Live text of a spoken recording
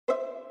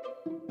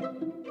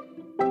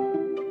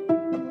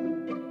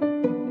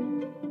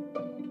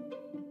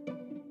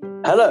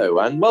Hello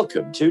and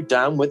welcome to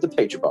Down with the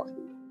Patriarchy.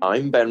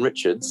 I'm Ben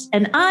Richards.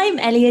 And I'm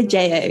Elia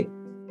J.O.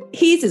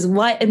 He's as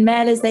white and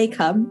male as they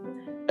come.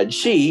 And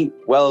she,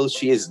 well,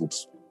 she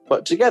isn't.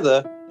 But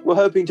together, we're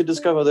hoping to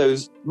discover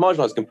those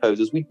marginalised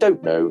composers we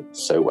don't know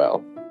so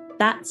well.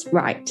 That's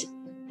right.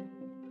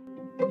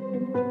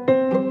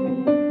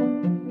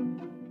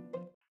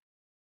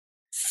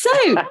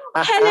 So,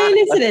 hello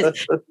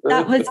listeners.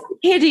 That was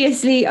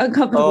hideously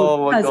uncomfortable.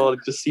 Oh my God,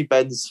 just see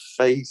Ben's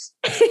face.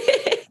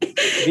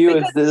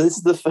 Viewers, this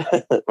is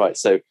the... Right,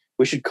 so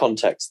we should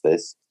context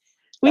this.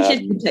 We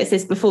should context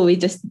this before we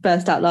just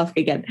burst out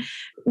laughing again.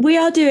 We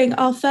are doing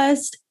our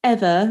first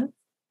ever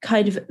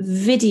kind of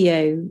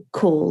video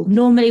call.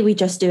 Normally we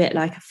just do it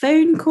like a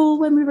phone call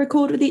when we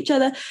record with each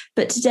other,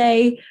 but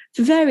today,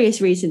 for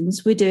various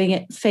reasons, we're doing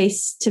it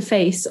face to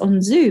face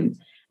on Zoom.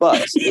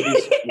 But it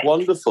is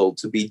wonderful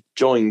to be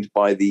joined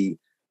by the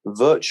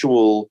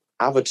virtual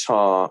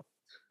avatar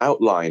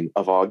outline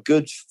of our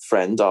good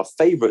friend, our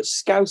favourite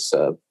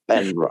Scouser,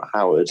 Ben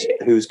Howard,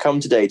 who's come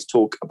today to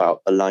talk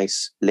about a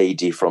nice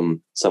lady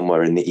from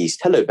somewhere in the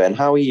East. Hello, Ben.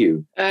 How are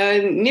you?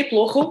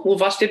 Неплохо. У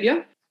вас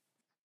тебя?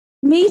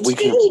 Me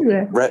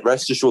too.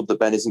 Rest assured that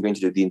Ben isn't going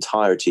to do the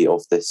entirety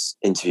of this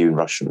interview in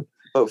Russian.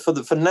 But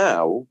for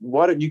now,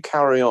 why don't you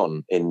carry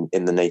on in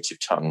the native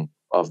tongue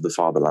of the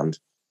fatherland?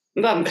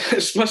 Да,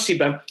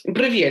 спасибо.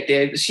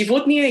 Привет.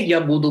 Сегодня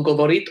я буду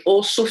говорить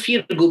о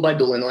Софии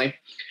Губайдулиной.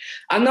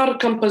 Она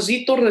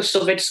композитор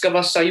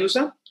Советского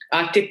Союза,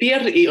 а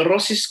теперь и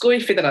Российской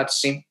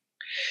Федерации.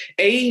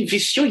 И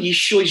все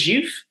еще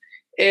жив,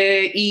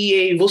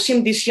 и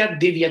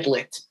 89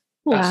 лет.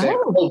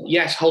 Wow. Oh,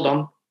 yes, hold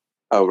on.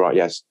 Oh, right,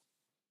 yes.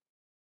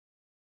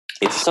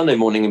 It's a Sunday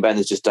morning and Ben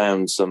has just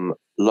downed some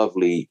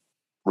lovely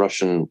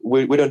Russian...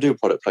 We don't do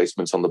product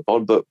placements on the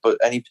pod, but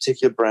any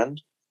particular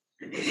brand?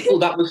 Oh,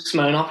 that was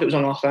Smirnoff. It was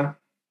on offer.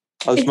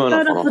 Oh, If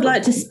Smirnoff would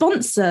like to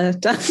sponsor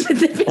Down with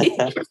the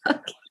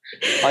Patriarchy.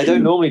 I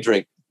don't normally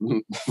drink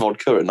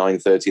vodka at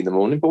 9:30 in the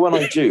morning, but when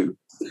I do,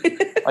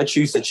 I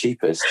choose the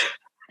cheapest.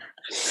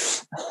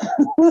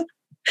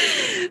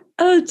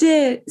 Oh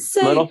dear.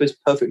 So Smirnoff is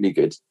perfectly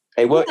good.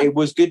 It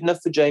was good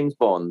enough for James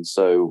Bond,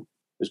 so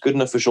it was good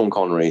enough for Sean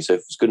Connery. So if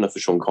it's good enough for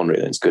Sean Connery,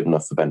 then it's good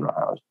enough for Ben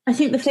Howard. I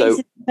think the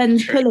faces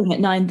Ben's pulling at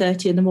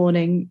 9:30 in the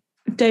morning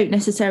don't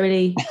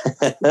necessarily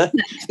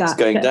It's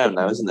going down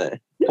now, isn't it?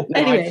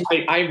 Anyway.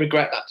 I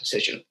regret that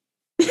decision.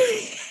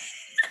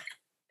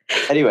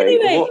 Anyway,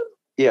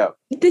 yeah.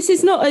 This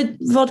is not a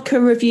vodka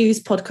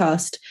reviews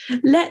podcast.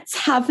 Let's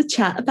have a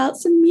chat about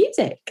some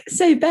music.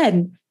 So,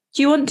 Ben,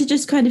 do you want to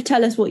just kind of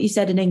tell us what you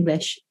said in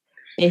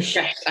English-ish?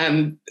 Yes,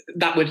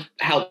 that would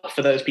help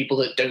for those people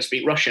that don't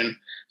speak Russian.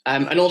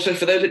 And also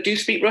for those that do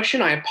speak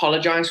Russian, I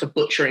apologise for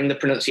butchering the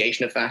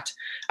pronunciation of that.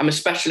 I'm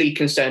especially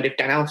concerned if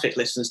Dan Alfit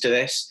listens to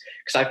this,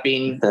 because I've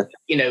been,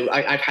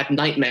 I've had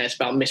nightmares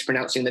about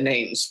mispronouncing the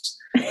names.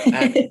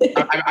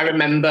 I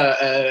remember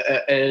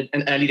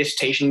an early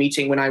dissertation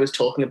meeting when I was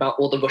talking about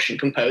all the Russian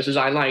composers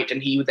I liked,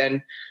 and he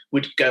then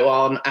would go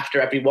on after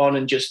everyone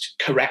and just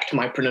correct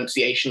my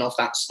pronunciation of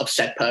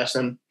said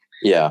person.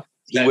 Yeah.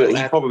 He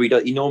probably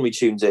does. He normally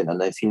tunes in,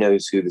 and if he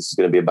knows who this is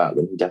going to be about,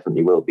 then he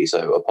definitely will be.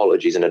 So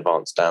apologies in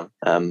advance, Dan.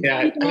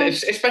 Yeah, and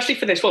especially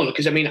for this one,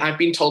 because I've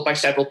been told by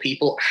several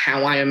people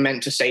how I am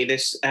meant to say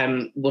this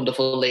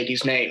wonderful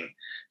lady's name,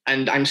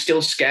 and I'm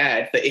still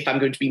scared that if I'm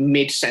going to be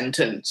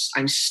mid-sentence,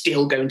 I'm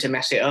still going to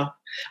mess it up.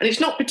 And it's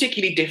not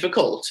particularly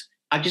difficult.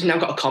 I've just now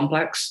got a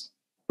complex.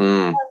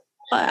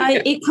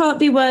 It can't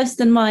be worse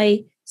than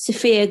my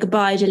Sophia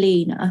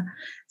Gubaidelina.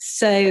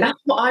 So that's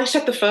what I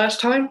said the first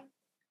time.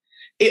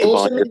 It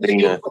also means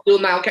that you'll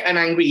now get an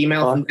angry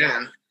email from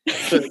Dan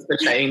for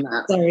saying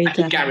that. Sorry, I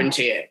can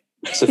guarantee it.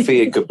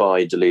 Sophia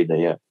Gubaidelina,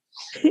 yeah.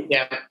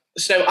 Yeah.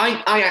 So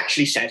I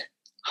actually said,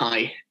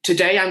 hi.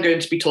 Today I'm going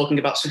to be talking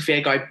about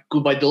Sophia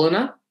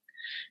Gubaidelina.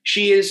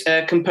 She is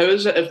a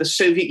composer of the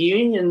Soviet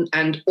Union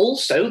and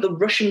also the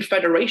Russian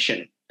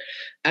Federation.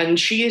 And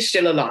she is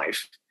still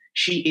alive.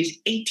 She is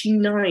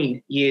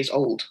 89 years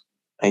old.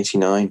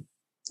 89.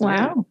 Wow.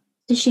 Yeah.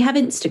 Does she have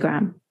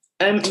Instagram?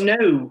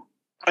 No.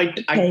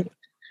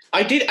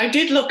 I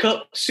did look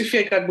up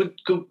Sophia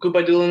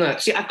Gubaidelina.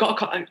 See, I've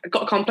got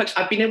a complex.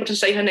 I've been able to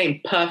say her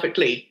name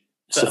perfectly.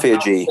 Sophia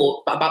G.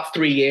 For about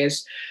 3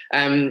 years.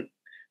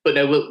 But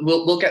no,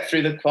 we'll get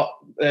through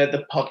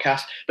the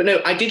podcast. But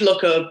no, I did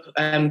look up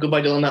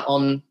Gubaidelina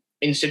on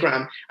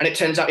Instagram, and it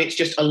turns out it's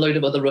just a load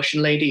of other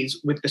Russian ladies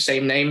with the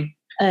same name.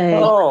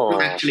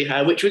 Not actually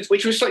her, which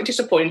was slightly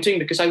disappointing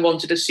because I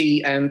wanted to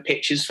see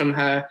pictures from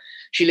her.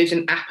 She lives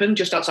in Appen,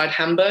 just outside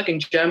Hamburg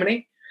in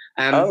Germany.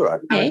 Right.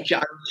 I'm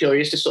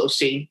curious to sort of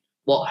see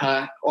what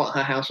her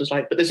house was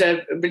like. But there's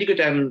a really good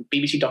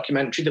BBC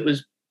documentary that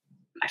was,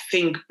 I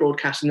think,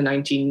 broadcast in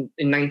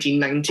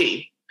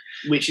 1990,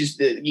 which is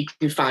you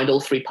can find all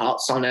 3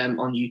 parts on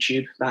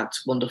YouTube. That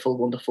wonderful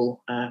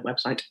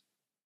website,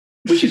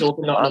 which is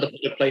also not another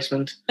product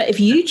placement. But if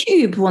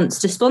YouTube wants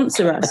to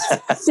sponsor us,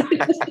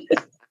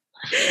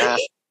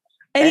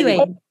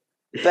 anyway,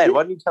 Ben,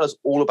 why don't you tell us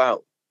all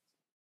about?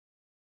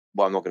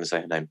 Well, I'm not going to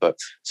say her name, but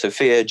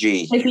Sophia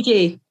G. Sophie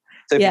G.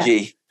 Sophie Yeah.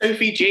 G.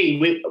 Sophie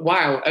G.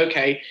 Wow.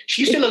 Okay.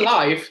 She's still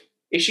alive.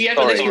 If she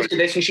ever listens to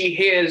this and she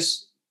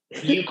hears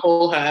you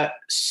call her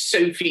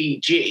Sophie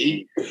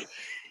G,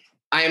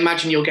 I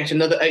imagine you'll get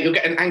an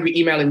angry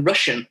email in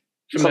Russian.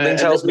 Something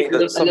tells me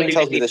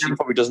that she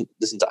probably doesn't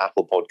listen to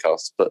Apple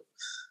Podcasts, but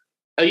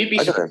you'd be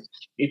surprised.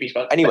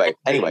 Anyway.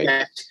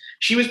 Yeah.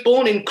 She was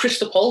born in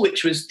Kristopol,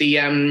 which was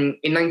in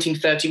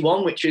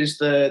 1931, which is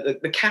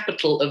the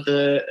capital of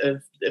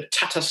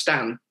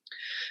Tatarstan.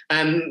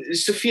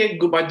 Sofia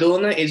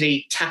Gubardona is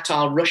a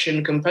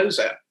Tatar-Russian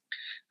composer.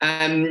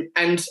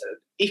 And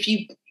if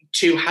you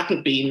two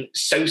hadn't been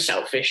so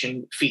selfish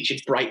and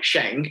featured Bright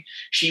Sheng,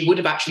 she would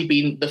have actually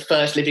been the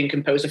first living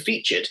composer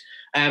featured.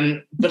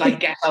 But I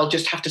guess I'll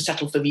just have to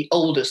settle for the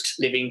oldest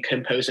living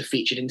composer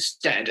featured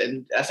instead.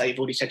 And as I've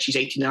already said, she's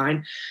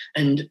 89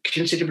 and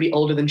considerably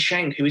older than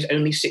Sheng, who is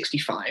only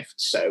 65.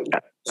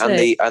 And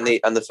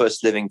the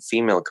first living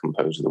female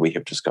composer that we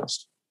have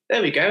discussed.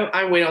 There we go.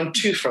 I win on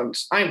two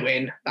fronts. I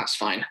win. That's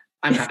fine.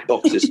 I'm happy.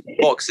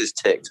 Boxes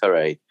ticked.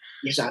 Hooray.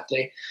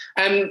 Exactly.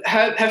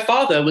 Her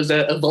father was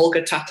a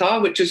Volga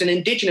Tatar, which was an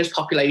indigenous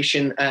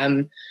population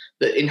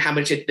that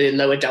inhabited the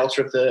lower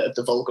delta of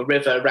the Volga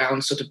River,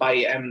 around sort of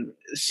by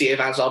Sea of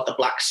Azov, the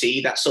Black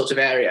Sea, that sort of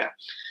area.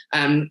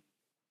 And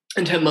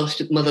her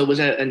mother was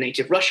a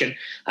native Russian.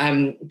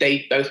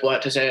 They both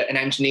worked as an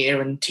engineer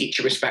and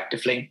teacher,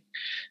 respectively.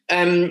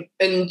 And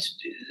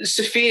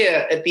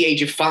Sophia, at the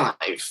age of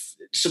 5,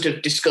 sort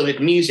of discovered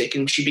music,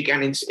 and she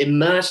began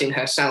immersing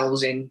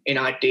herself in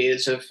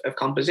ideas of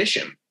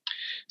composition.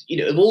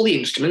 Of all the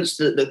instruments,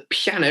 the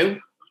piano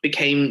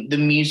became the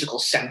musical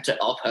center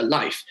of her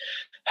life.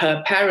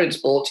 Her parents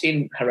bought,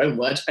 in her own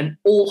words, an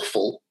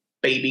awful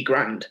baby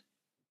grand,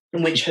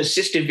 in which her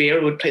sister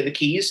Vera would play the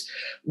keys,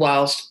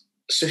 whilst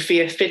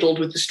Sophia fiddled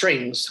with the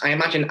strings. I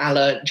imagine a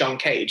la John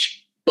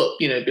Cage, but,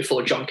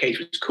 before John Cage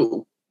was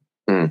cool.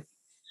 Mm.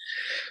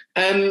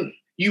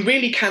 You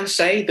really can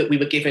say that we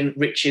were given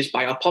riches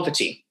by our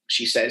poverty,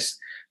 she says.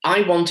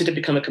 I wanted to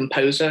become a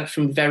composer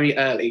from very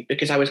early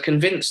because I was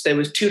convinced there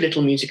was too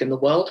little music in the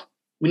world.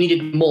 We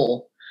needed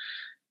more.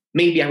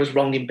 Maybe I was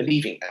wrong in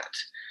believing that.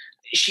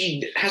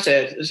 She has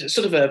a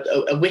sort of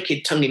a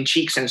wicked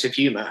tongue-in-cheek sense of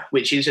humor,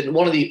 which is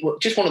one of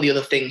the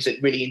other things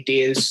that really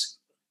endears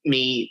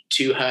me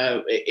to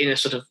her in a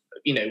sort of,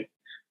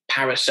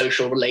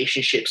 parasocial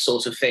relationship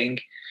sort of thing.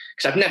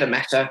 Because I've never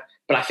met her,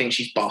 but I think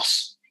she's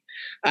boss.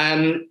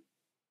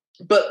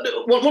 But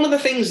one of the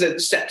things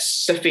that sets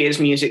Sophia's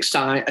music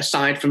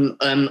aside from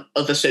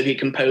other Soviet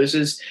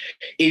composers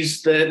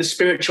is the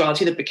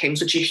spirituality that became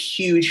such a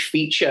huge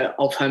feature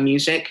of her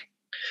music.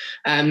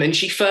 And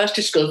she first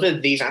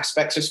discovered these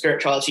aspects of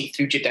spirituality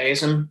through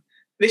Judaism.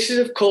 This is,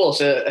 of course,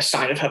 a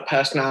sign of her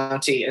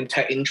personality and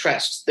her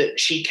interests that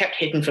she kept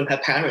hidden from her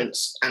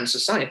parents and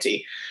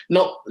society,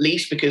 not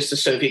least because the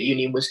Soviet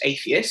Union was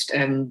atheist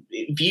and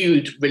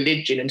viewed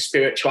religion and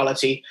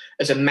spirituality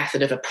as a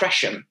method of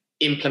oppression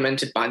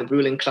implemented by the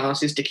ruling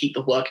classes to keep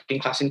the working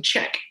class in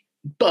check.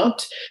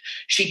 But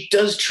she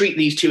does treat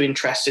these two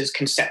interests as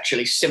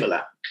conceptually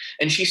similar.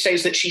 And she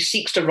says that she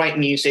seeks to write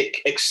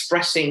music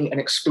expressing and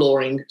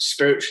exploring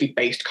spiritually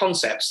based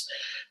concepts.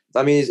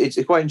 I mean,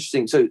 it's quite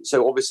interesting.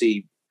 So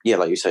obviously, yeah,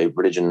 like you say,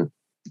 religion,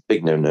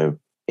 big no-no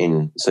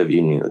in the Soviet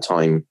Union at the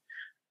time,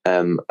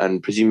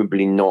 and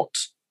presumably not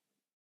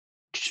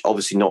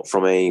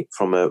from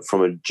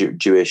a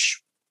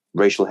Jewish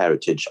racial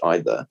heritage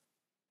either.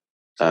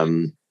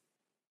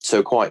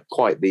 So quite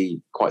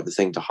the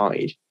thing to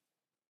hide.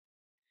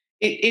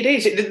 It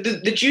is.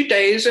 The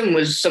Judaism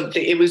was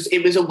something. It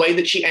was a way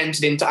that she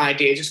entered into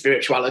ideas of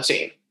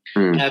spirituality.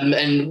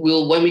 And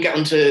when we get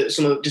onto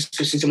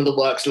discussing some of the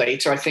works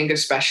later, I think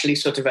especially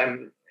sort of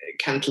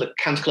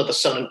Canticle of the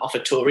Sun and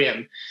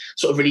Offertorium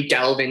sort of really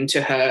delve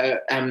into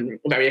her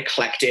very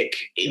eclectic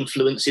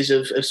influences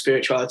of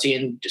spirituality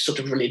and sort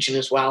of religion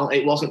as well.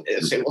 It wasn't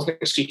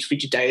exclusively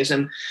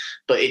Judaism,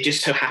 but it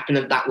just so happened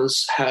that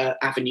was her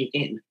avenue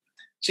in.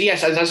 So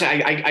yes, as I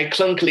say, I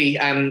clunkily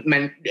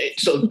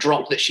sort of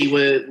dropped that she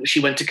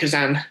went to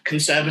Kazan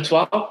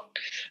Conservatoire,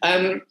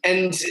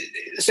 and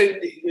so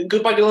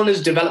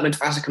Gubardiona's development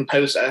as a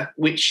composer,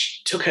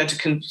 which took her to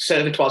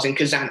conservatoires in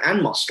Kazan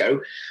and Moscow,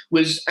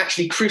 was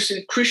actually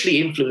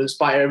crucially influenced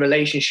by a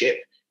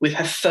relationship with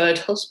her third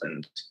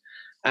husband.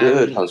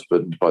 Third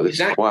husband, by this.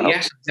 Exactly. Wow.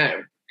 Yes.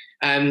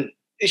 No.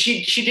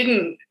 She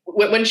didn't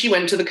when she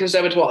went to the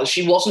conservatoires.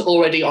 She wasn't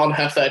already on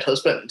her third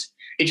husband.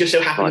 It just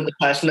so happened that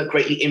the person that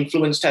greatly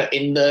influenced her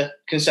in the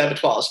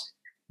conservatoires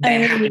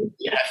then happened to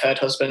be her third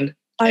husband.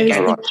 I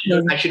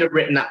should have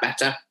written that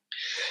better.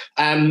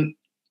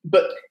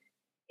 But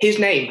his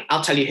name,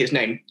 I'll tell you his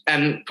name.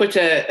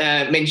 Pyotr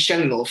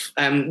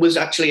Menshengov was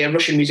actually a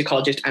Russian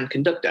musicologist and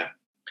conductor.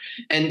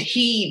 And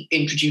he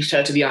introduced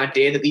her to the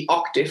idea that the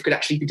octave could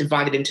actually be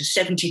divided into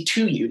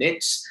 72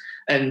 units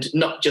and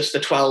not just the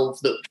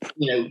 12 that,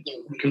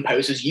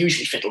 composers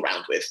usually fiddle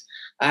around with.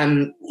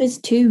 There's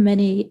too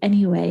many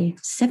anyway.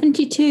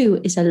 72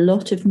 is a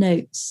lot of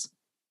notes.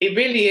 It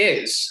really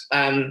is.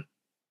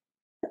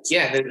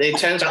 It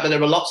turns out that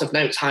there are lots of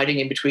notes hiding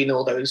in between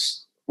all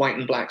those white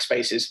and black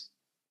spaces.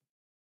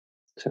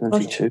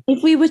 72.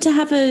 If we were to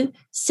have a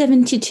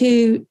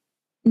 72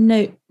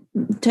 note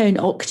tone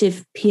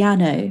octave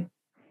piano,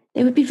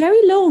 they would be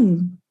very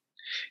long.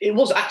 It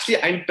was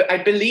actually,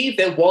 I believe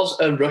there was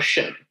a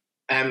Russian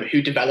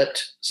who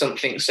developed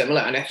something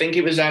similar. And I think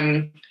it was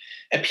a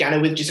piano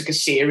with just like a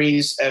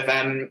series of,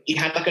 he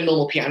had like a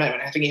normal piano,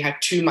 and I think he had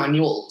 2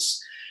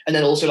 manuals and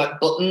then also like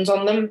buttons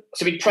on them.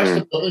 So he pressed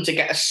the button to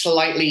get a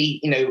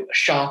slightly,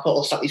 sharper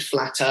or slightly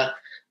flatter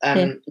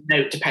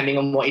note, depending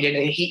on what he did.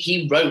 And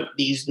he wrote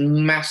these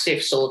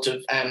massive sort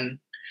of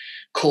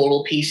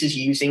choral pieces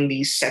using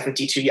these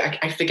 72.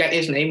 I forget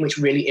his name, which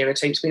really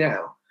irritates me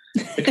now,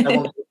 because I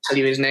want to tell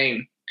you his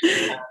name.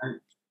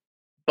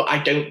 But I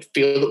don't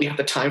feel that we have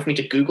the time for me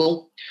to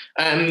Google.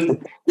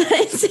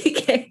 It's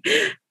okay.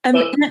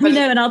 Let me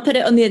know and I'll put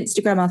it on the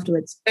Instagram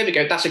afterwards. There we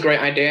go. That's a great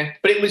idea.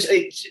 But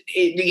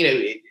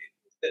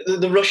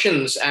the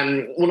Russians,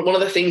 one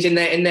of the things in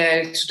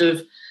their sort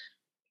of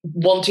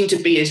wanting to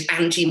be as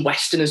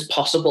anti-Western as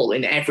possible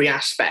in every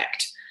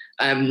aspect,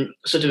 they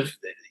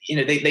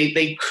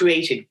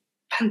created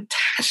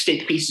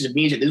fantastic pieces of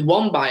music. There's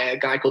one by a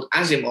guy called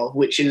Asimov,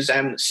 which is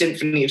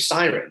Symphony of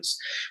Sirens,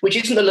 which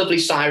isn't the lovely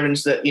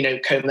sirens that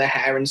comb their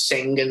hair and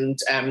sing and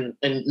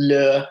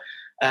lure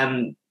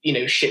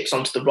ships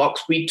onto the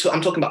rocks.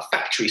 I'm talking about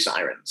factory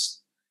sirens,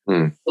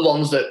 the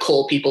ones that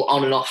call people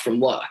on and off from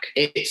work.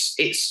 It's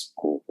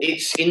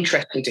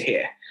interesting to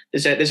hear.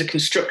 There's a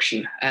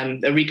construction,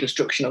 a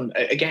reconstruction on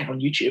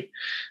YouTube.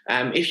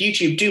 If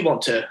YouTube do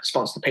want to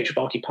sponsor the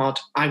Patriarchy Pod,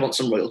 I want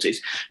some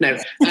royalties. No.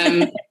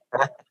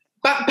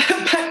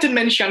 Back to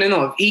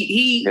Menshaninov,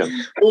 he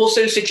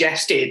also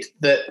suggested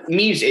that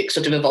music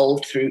sort of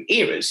evolved through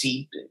eras,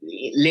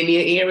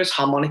 linear eras,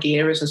 harmonic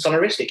eras, and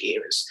sonoristic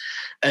eras.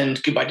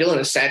 And Goodbye Dylan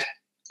has said,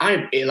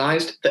 I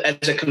realised that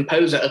as a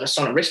composer of a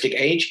sonoristic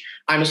age,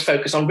 I must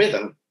focus on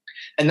rhythm.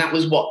 And that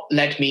was what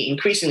led me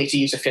increasingly to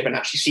use a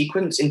Fibonacci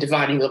sequence in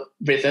dividing up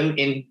rhythm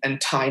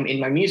and time in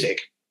my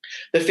music.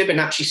 The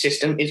Fibonacci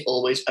system is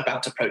always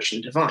about approaching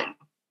the divine.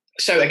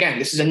 So again,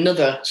 this is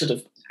another sort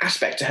of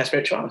aspect to her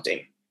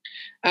spirituality.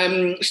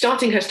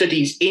 Starting her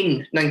studies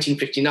in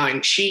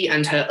 1959, she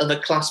and her other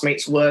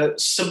classmates were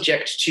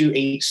subject to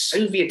a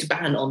Soviet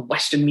ban on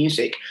Western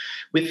music,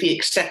 with the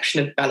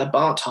exception of Bela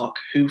Bartok,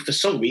 who for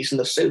some reason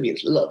the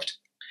Soviets loved.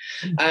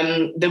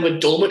 There were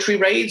dormitory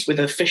raids with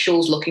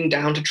officials looking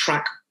down to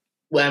track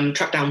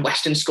down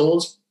Western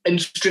scores,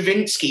 and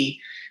Stravinsky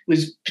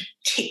was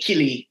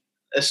particularly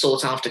a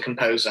sought-after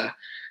composer,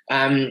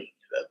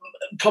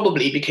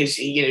 probably because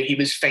he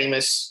was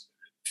famous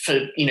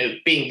for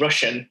being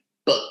Russian,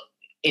 but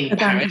in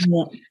Paris.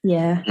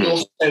 Yeah. He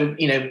also,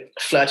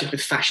 flirted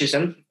with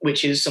fascism,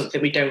 which is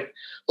something we don't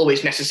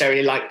always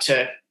necessarily like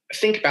to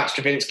think about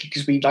Stravinsky,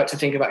 because we like to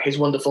think about his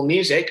wonderful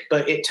music,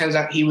 but it turns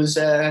out he was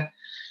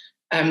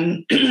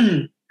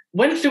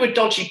went through a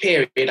dodgy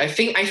period. I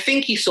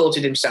think he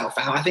sorted himself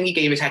out. I think he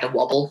gave his head a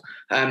wobble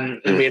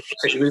and realized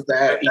that he was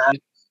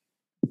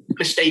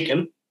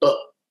mistaken, but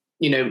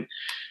he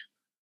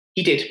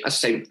did, as I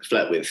say,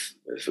 flirt with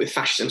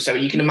fascism. So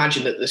you can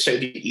imagine that the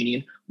Soviet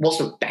Union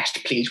wasn't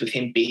best pleased with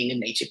him being a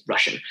native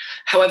Russian.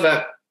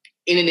 However,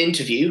 in an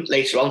interview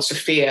later on,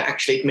 Sophia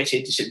actually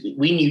admitted, she said,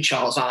 we knew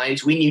Charles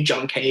Ives, we knew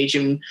John Cage,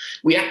 and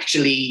we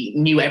actually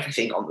knew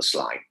everything on the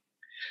sly.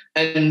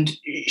 And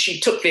she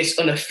took this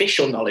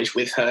unofficial knowledge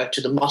with her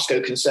to the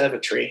Moscow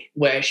Conservatory,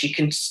 where she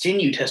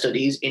continued her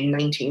studies in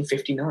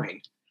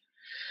 1959.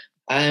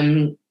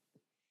 And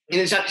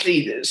it's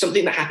actually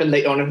something that happened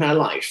later on in her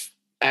life.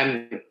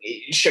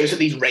 It shows that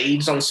these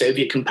raids on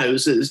Soviet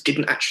composers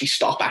didn't actually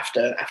stop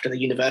after the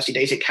university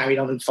days. It carried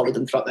on and followed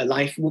them throughout their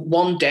life.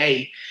 One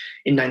day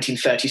in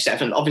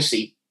 1937,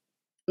 obviously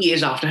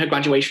years after her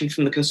graduation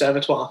from the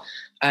conservatoire,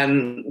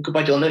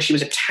 Goodbye Dylan, she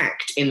was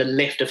attacked in the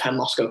lift of her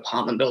Moscow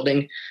apartment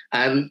building.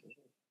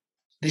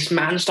 This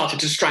man started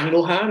to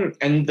strangle her,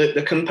 and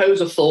the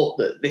composer thought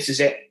that this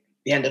is it,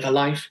 the end of her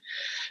life.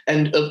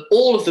 And of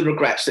all of the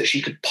regrets that she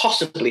could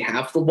possibly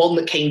have, the one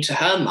that came to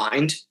her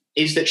mind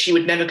is that she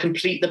would never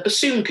complete the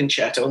bassoon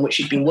concerto on which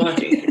she'd been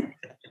working.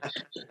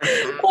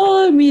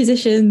 Oh,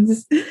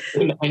 musicians.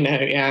 I know,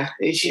 yeah.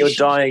 Your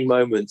dying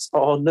moments.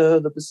 Oh no,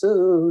 the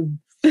bassoon.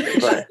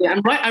 Right. Yeah,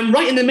 I'm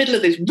right in the middle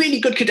of this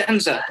really good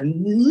cadenza.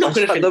 I'm not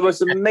going to the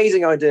most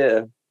amazing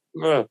idea.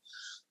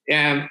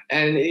 Yeah,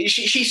 and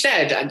she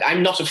said,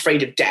 I'm not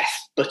afraid of death,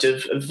 but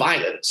of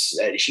violence.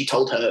 She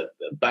told her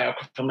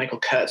biographer Michael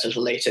Kurtz a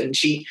little later, and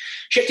she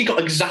actually got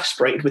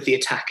exasperated with the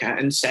attacker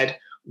and said,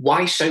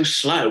 why so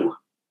slow?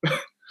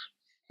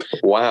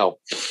 Wow.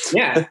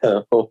 Yeah.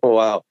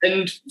 Wow.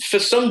 And for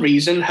some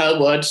reason, her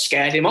words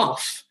scared him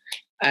off.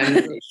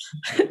 And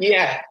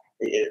yeah.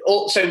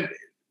 Also,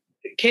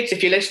 kids,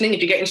 if you're listening, if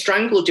you're getting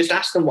strangled, just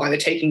ask them why they're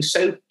taking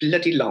so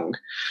bloody long.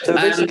 So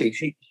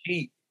basically,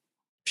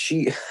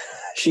 she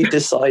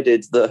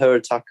decided that her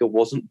attacker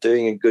wasn't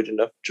doing a good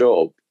enough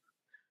job.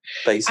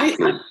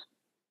 Basically,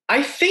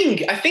 I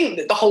think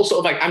that the whole sort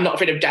of like, I'm not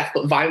afraid of death,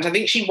 but violence. I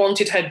think she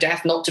wanted her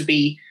death not to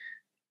be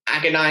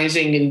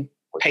agonizing and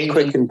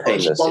painful. Quick and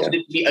painless. She wanted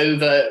it to be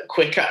over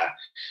quicker.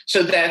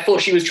 So therefore,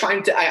 she was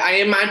trying to. I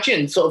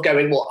imagine sort of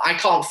going, well, I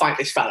can't fight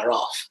this fella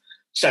off,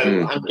 so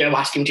I'm going to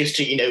ask him just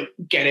to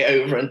get it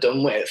over and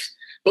done with.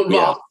 But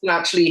rather than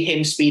actually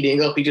him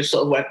speeding up, he just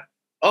sort of went,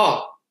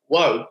 oh,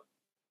 whoa,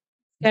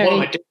 what am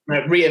I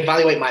doing?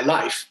 Reevaluate my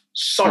life.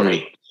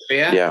 Sorry,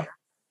 Sophia. Yeah.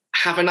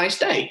 Have a nice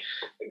day.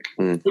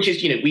 Which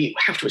is, we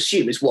have to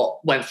assume is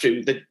what went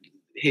through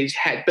his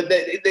head. But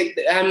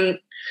the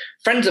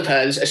friends of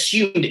hers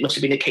assumed it must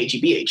have been a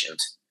KGB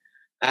agent.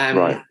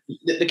 Right.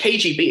 The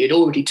KGB had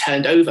already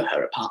turned over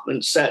her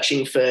apartment,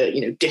 searching for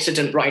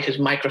dissident writers'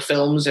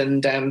 microfilms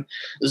and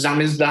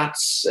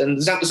samizdats. And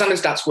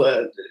samizdats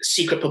were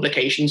secret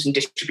publications and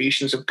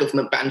distributions of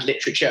government-banned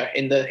literature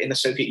in the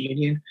Soviet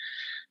Union.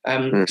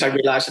 So I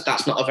realised that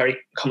that's not a very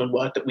common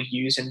word that we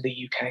use in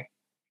the UK.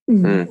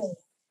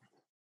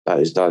 That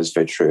is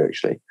very true,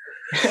 actually.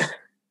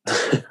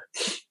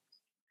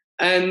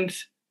 And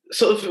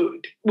sort of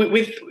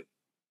with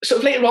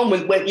later on,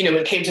 when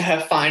it came to her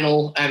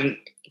final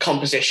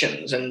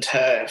compositions and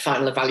her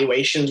final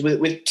evaluations,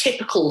 with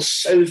typical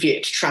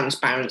Soviet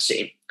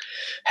transparency,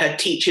 her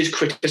teachers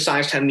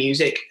criticised her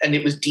music, and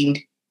it was deemed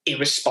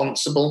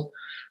irresponsible.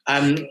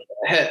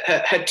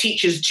 Her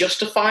teachers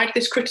justified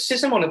this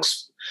criticism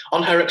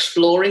on her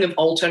exploring of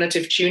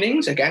alternative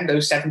tunings. Again,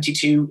 those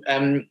 72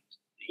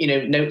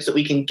 notes that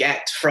we can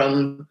get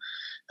from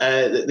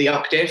the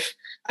octave.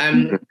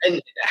 And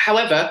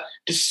however,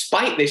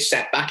 despite this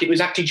setback, it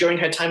was actually during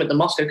her time at the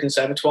Moscow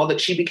Conservatoire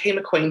that she became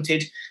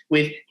acquainted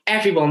with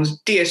everyone's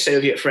dear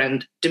Soviet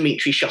friend,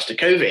 Dmitri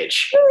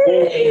Shostakovich.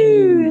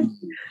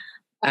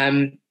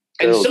 And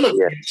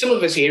some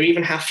of us here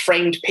even have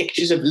framed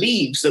pictures of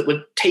leaves that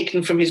were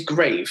taken from his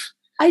grave.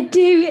 I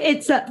do.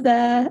 It's up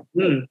there.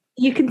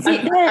 You can see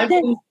there.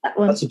 That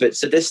one. That's a bit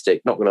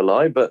sadistic, not going to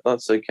lie, but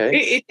that's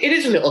okay. It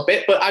is a little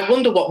bit, but I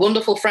wonder what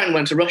wonderful friend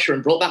went to Russia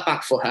and brought that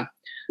back for her.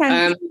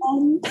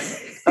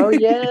 Oh,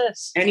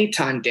 yes.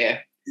 Anytime,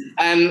 dear.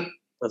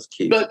 That's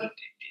cute. But,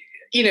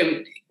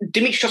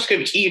 Dmitri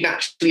Shostakovich even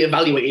actually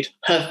evaluated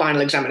her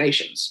final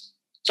examinations.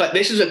 So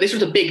this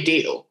was a big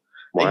deal.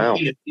 Wow.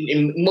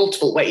 In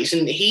multiple ways.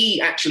 And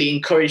he actually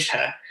encouraged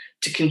her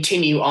to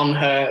continue on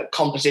her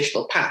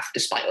compositional path,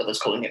 despite others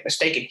calling it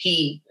mistaken.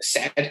 He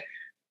said,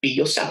 be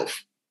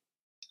yourself.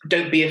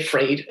 Don't be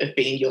afraid of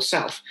being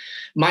yourself.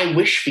 My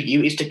wish for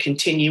you is to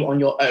continue on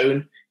your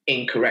own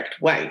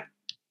incorrect way.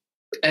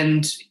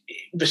 And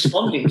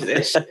responding to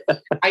this,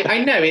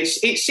 I know it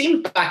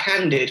seemed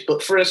backhanded,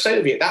 but for a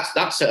Soviet, that's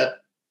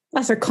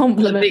a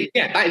compliment.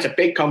 That is a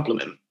big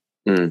compliment.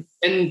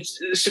 And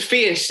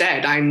Sophia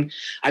said,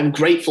 I'm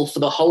grateful for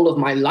the whole of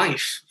my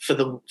life for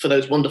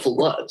those wonderful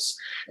words.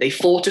 They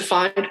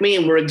fortified me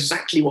and were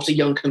exactly what a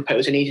young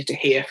composer needed to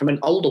hear from an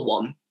older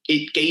one.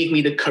 It gave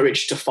me the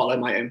courage to follow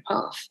my own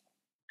path.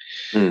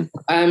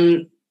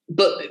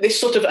 But this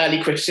sort of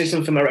early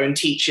criticism from her own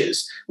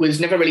teachers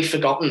was never really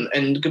forgotten,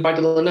 and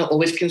Gubaidulina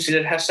always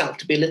considered herself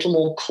to be a little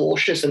more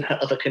cautious than her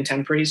other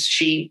contemporaries.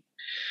 She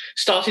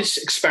started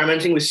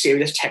experimenting with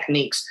serious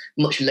techniques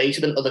much later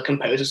than other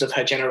composers of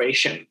her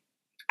generation.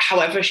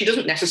 However, she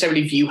doesn't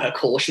necessarily view her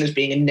caution as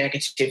being a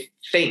negative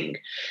thing.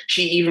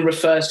 She even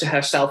refers to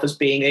herself as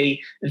being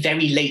a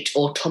very late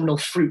autumnal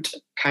fruit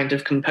kind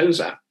of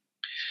composer.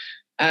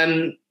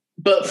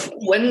 But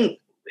when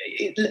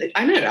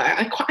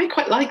I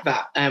quite like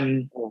that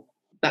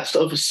that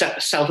sort of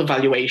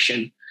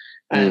self-evaluation.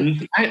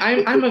 I'm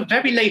a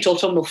very late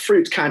autumnal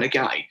fruit kind of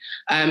guy.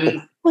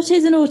 What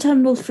is an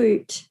autumnal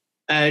fruit?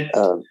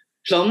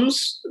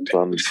 Plums.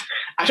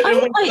 I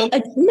don't know.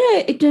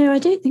 No, I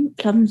don't think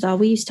plums are.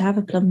 We used to have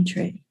a plum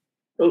tree.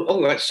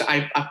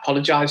 I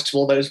apologise to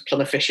all those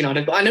plum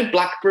aficionados, but I know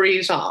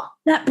blackberries are.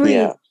 Blackberries.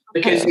 Yeah.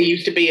 Because there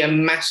used to be a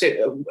massive,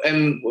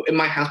 in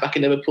my house back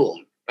in Liverpool,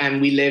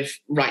 and we live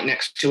right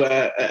next to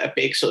a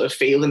big sort of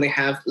field, and they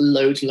have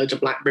loads and loads of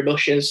blackberry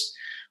bushes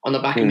on the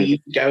back, and we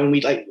used to go and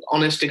we'd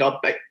honest to God,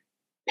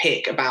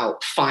 pick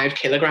about 5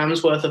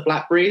 kilograms worth of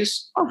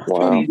blackberries. Oh,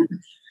 wow.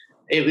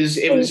 It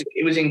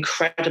was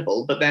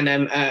incredible. But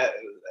then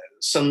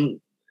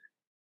some,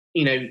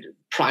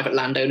 private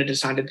landowner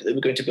decided that they were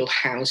going to build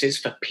houses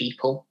for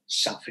people.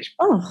 Selfish.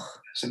 Oh,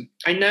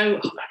 I know,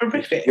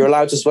 horrific. You're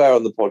allowed to swear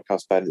on the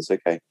podcast, Ben. It's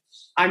okay.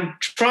 I'm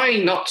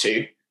trying not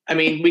to. I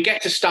mean, we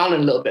get to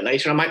Stalin a little bit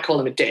later. I might call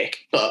him a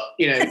dick, but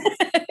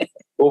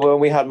Well, when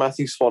we had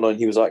Matthew Swan on,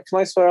 he was like, "Can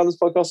I swear on this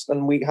podcast?"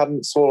 And we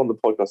hadn't sworn on the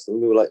podcast,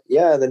 and we were like,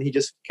 "Yeah." And then he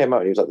just came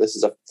out and he was like, "This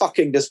is a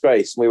fucking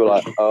disgrace." And we were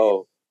like,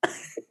 "Oh,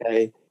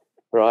 okay,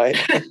 right."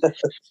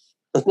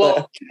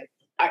 Well,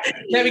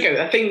 there we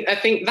go. I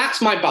think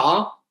that's my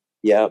bar.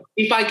 Yeah.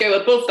 If I go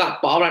above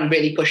that bar, I'm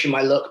really pushing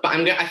my luck. But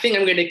I think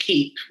I'm going to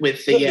keep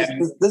with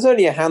the. There's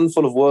only a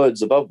handful of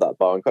words above that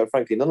bar, and quite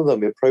frankly, none of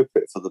them are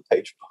appropriate for the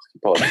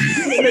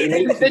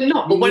podcast. They're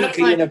not. But when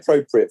applied,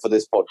 inappropriate for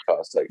this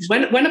podcast,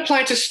 actually. When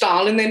applied to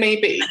Stalin, they may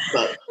be.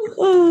 But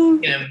oh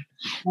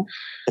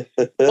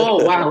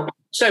wow.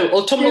 So,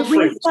 autumnal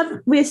fruit.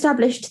 We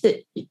established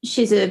that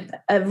she's a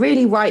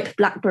really ripe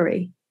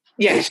blackberry.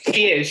 Yes,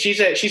 she is. She's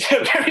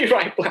a very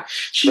ripe black.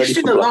 She's Ready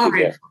still for black alive.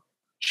 again.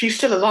 She's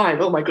still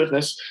alive. Oh my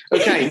goodness.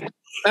 Okay.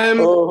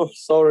 Oh,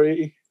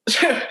 sorry.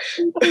 So,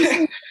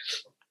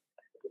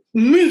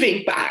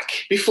 moving back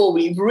before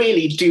we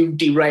really do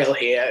derail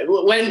here,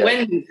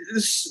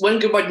 when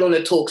Goodbye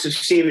Lorna talks of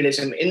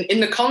serialism in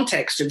the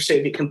context of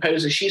Soviet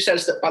composers, she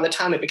says that by the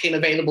time it became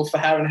available for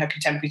her and her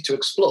contemporaries to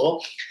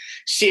explore,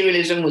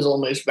 serialism was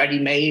almost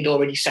ready-made,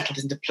 already settled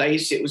into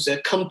place. It was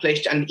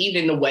accomplished, and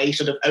even in a way,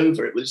 sort of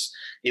over. It was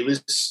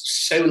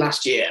so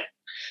last year,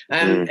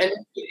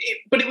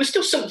 but it was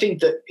still something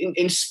that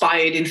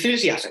inspired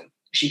enthusiasm.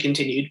 She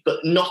continued, but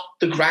not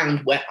the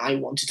ground where I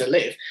wanted to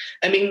live.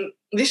 I mean,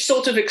 this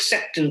sort of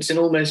acceptance and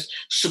almost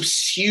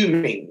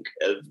subsuming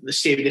of the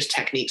serialist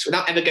techniques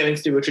without ever going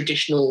through a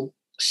traditional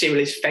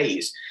serialist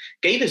phase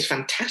gave us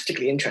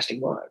fantastically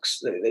interesting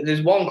works.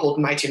 There's one called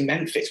Night in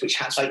Memphis, which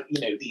has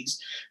these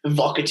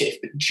evocative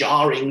but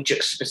jarring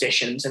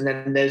juxtapositions. And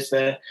then there's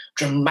the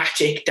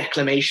dramatic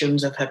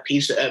declamations of her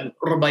piece,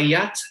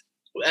 Rubaiyat,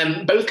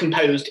 both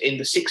composed in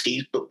the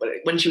 60s, but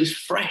when she was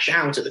fresh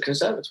out of the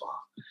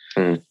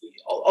conservatoire.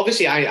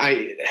 Obviously,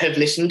 I have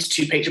listened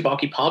to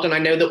Patriarchy Pod, and I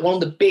know that one of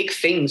the big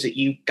things that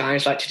you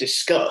guys like to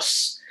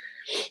discuss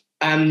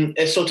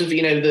is sort of,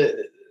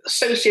 the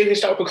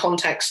socio-historical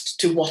context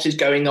to what is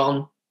going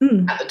on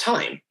at the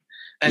time.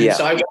 And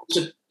so I want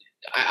to,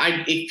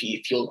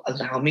 if you'll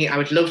allow me, I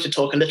would love to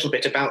talk a little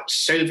bit about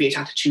Soviet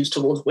attitudes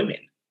towards women.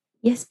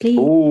 Yes, please.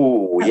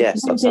 Oh,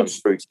 yes, that sounds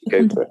fruity.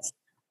 Go for it.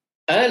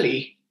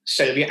 Early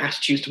Soviet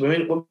attitudes to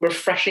women were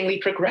refreshingly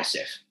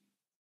progressive.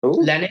 Ooh.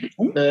 Lenin,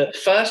 the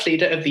first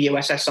leader of the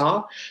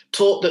USSR,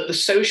 taught that the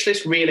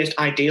socialist realist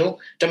ideal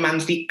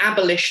demands the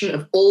abolition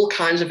of all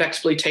kinds of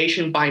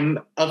exploitation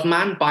of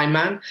man by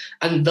man,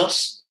 and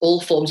thus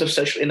all forms of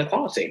social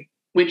inequality,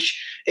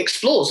 which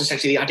explores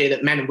essentially the idea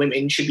that men and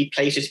women should be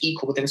placed as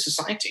equal within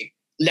society.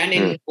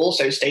 Lenin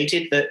also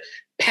stated that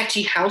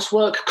petty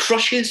housework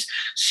crushes,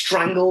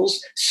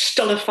 strangles,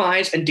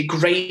 stultifies, and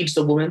degrades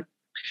the woman,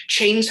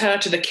 chains her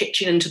to the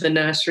kitchen and to the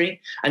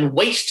nursery, and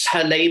wastes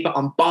her labour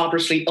on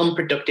barbarously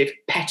unproductive,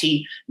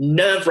 petty,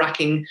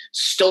 nerve-wracking,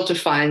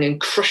 stultifying,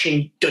 and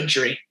crushing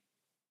drudgery.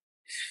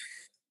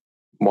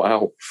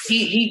 Wow.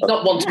 He's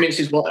not one to mince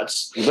his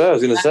words. No, I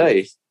was going to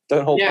say,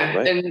 don't hold back,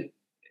 mate.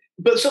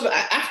 But sort of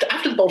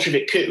after the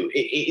Bolshevik coup,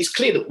 it's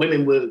clear that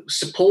women were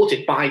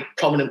supported by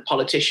prominent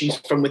politicians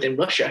from within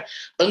Russia.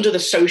 Under the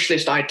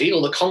socialist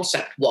ideal, the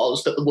concept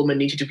was that the woman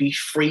needed to be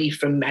free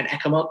from men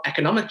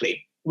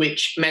economically,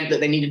 which meant that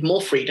they needed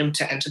more freedom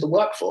to enter the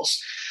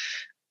workforce.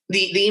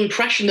 The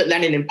impression that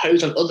Lenin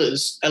imposed on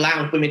others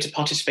allowed women to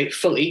participate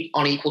fully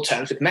on equal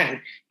terms with men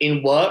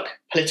in work,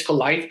 political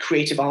life,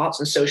 creative arts,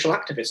 and social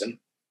activism.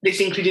 This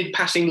included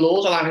passing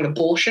laws allowing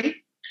abortion,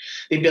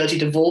 the ability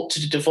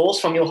to divorce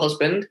from your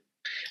husband,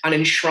 and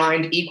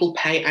enshrined equal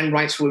pay and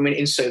rights for women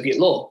in Soviet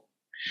law.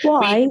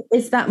 Why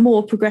is that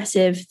more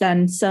progressive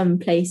than some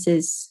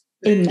places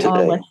in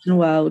our Western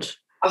world?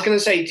 I was going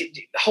to say,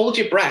 hold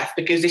your breath,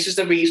 because this is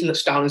the reason that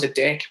Stalin's a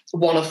dick.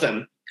 One of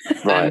them.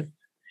 Right.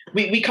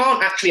 We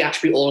can't actually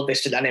attribute all of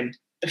this to Lenin.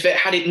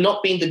 Had it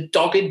not been the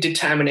dogged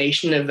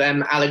determination of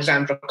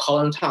Alexandra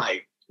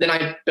Kollontai, then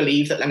I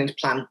believe that Lenin's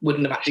plan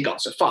wouldn't have actually gone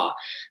so far.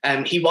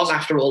 He was,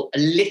 after all, a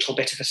little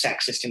bit of a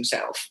sexist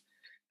himself.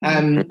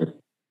 And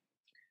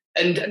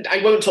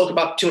I won't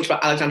talk too much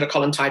about Alexandra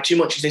Kollontai too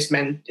much, as this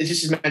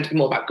is meant to be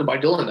more about Goodbye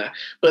Lorna,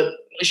 but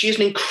she is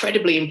an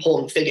incredibly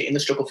important figure in the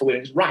struggle for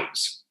women's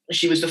rights.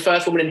 She was the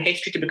first woman in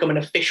history to become an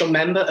official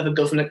member of a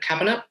government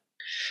cabinet,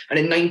 and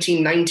in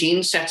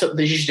 1919 set up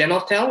the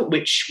Zhdenotel,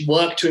 which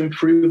worked to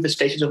improve the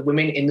status of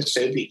women in the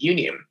Soviet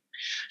Union.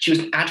 She was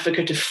an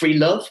advocate of free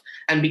love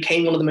and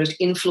became one of the most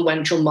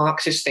influential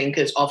Marxist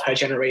thinkers of her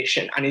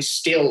generation, and is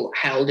still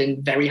held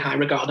in very high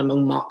regard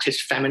among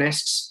Marxist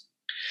feminists.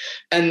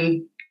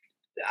 And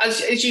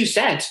as you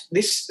said,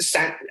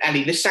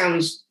 Ellie, this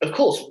sounds, of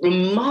course,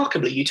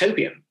 remarkably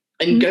utopian,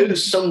 and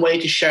goes some way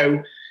to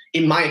show,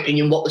 in my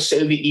opinion, what the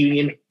Soviet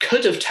Union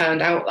could have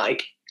turned out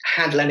like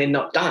had Lenin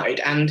not died,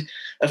 and,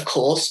 of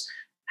course,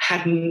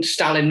 had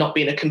Stalin not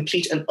been a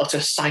complete and utter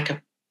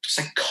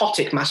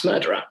psychotic mass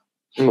murderer.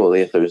 Well,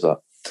 yeah, there is that.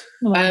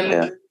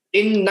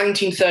 In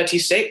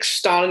 1936,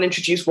 Stalin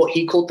introduced what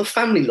he called the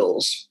family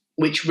laws,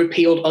 which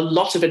repealed a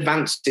lot of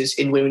advances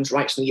in women's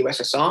rights in the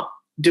USSR.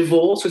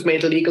 Divorce was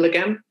made illegal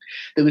again.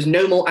 There was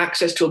no more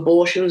access to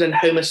abortions, and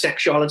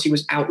homosexuality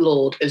was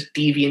outlawed as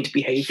deviant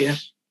behaviour.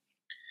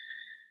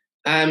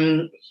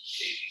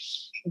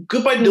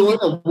 Goodbye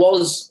Lorna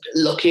was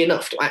lucky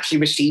enough to actually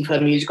receive her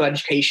musical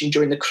education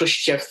during the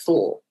Khrushchev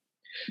Thaw,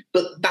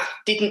 but that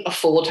didn't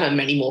afford her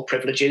many more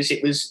privileges.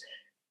 It was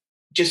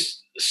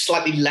just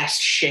slightly less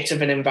shit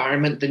of an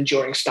environment than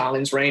during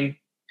Stalin's reign.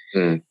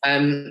 But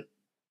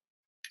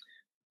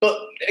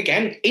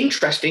again,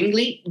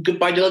 interestingly,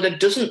 Goodbye Lorna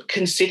doesn't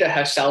consider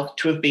herself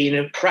to have been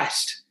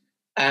oppressed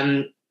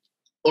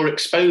or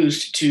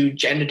exposed to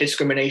gender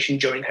discrimination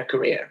during her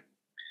career.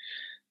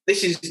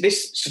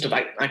 this sort of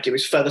idea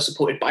is further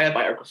supported by a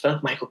biographer,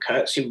 Michael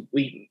Kurtz, who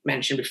we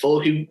mentioned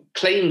before, who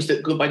claims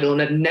that Goodbye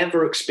Donna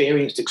never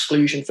experienced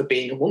exclusion for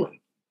being a woman.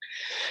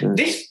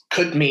 This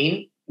could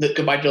mean that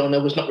Goodbye Donna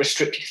was not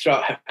restricted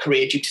throughout her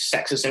career due to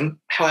sexism.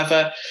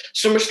 However,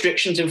 some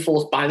restrictions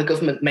enforced by the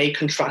government may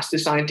contrast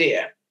this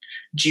idea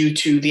due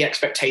to the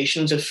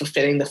expectations of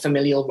fulfilling the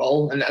familial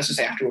role. And as I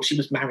say, after all, she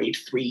was married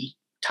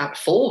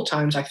 4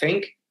 times, I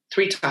think.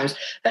 3 times.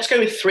 Let's go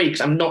with 3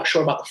 because I'm not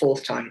sure about the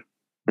 4th time.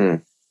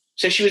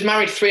 So she was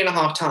married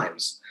 3.5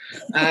 times.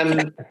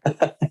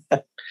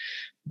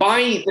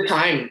 By the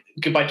time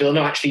Goodbye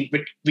Donna actually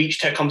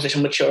reached her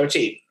compositional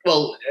maturity,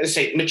 well, as I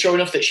say, mature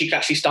enough that she could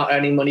actually start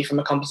earning money from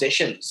her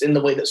compositions in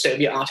the way that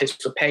Soviet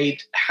artists were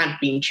paid had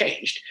been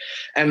changed.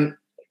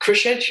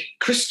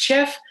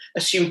 Khrushchev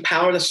assumed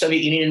power of the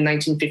Soviet Union in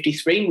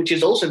 1953, which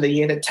is also the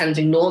year that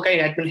Tenzing Norgay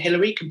and Edmund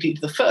Hillary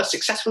completed the first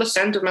successful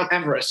ascent of Mount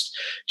Everest,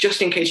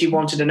 just in case you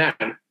wanted to know.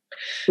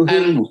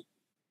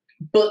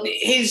 But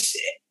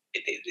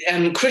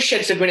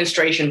Khrushchev's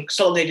administration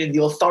consolidated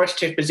the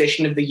authoritative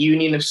position of the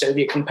Union of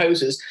Soviet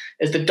Composers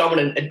as the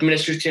dominant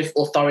administrative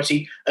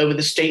authority over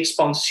the state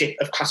sponsorship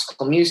of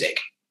classical music,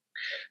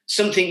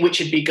 something which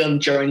had begun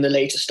during the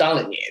later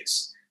Stalin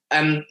years.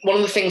 One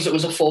of the things that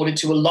was afforded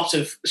to a lot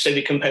of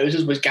Soviet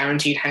composers was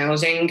guaranteed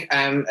housing,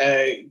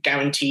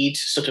 guaranteed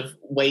sort of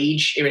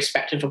wage,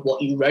 irrespective of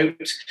what you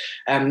wrote,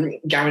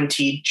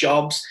 guaranteed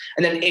jobs.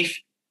 And then if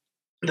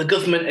the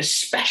government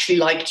especially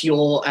liked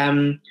your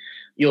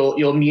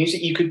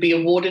music, you could be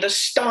awarded a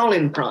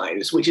Stalin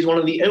Prize, which is one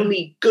of the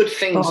only good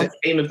things that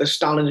came of the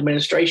Stalin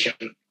administration,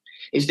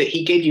 is that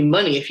he gave you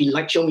money if you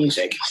liked your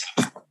music.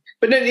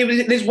 But no,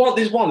 there's one.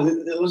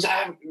 It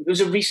was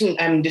a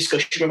recent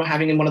discussion we were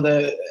having in one of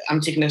the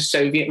Antigone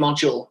Soviet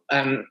module,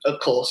 of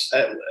course,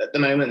 at the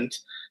moment.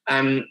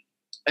 And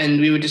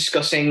we were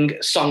discussing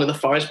Song of the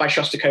Forest by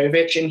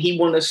Shostakovich, and he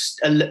won a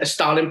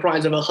Stalin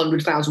Prize of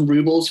 100,000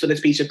 rubles for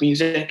this piece of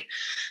music.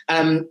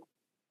 And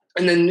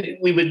then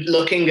we were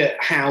looking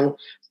at how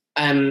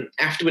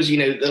afterwards,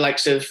 the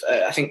likes of,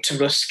 I think,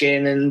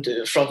 Taruskin and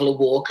Frovela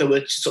Walker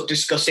were sort of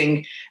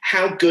discussing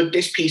how good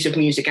this piece of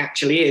music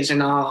actually is.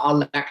 And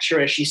our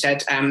lecturer, she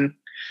said,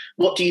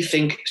 what do you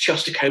think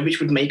Shostakovich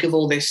would make of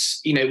all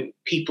this,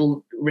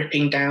 people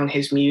ripping down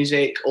his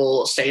music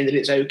or saying that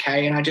it's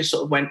okay? And I just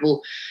sort of went,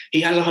 well,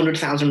 he has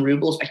 100,000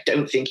 rubles. I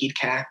don't think he'd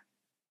care.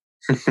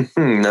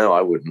 No,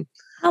 I wouldn't.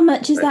 How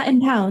much is that in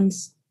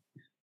pounds?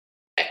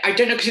 I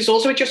don't know, because it's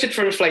also adjusted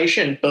for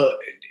inflation, but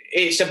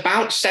it's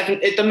about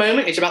at the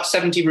moment, it's about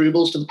 70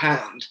 rubles to the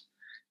pound.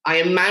 I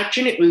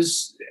imagine it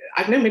was,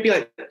 I don't know, maybe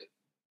like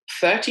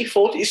 30,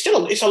 40.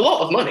 It's a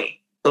lot of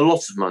money. A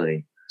lot of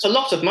money. It's a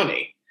lot of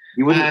money.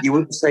 You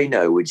wouldn't say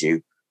no, would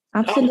you?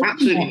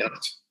 Absolutely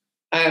not.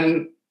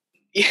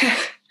 Yeah.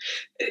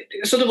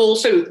 Sort of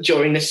also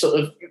during this sort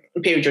of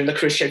period, during the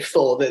Khrushchev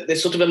thaw, there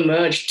sort of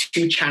emerged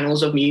 2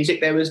 channels of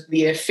music. There was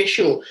the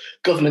official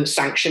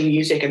government-sanctioned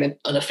music and then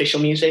unofficial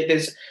music.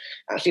 There's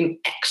actually an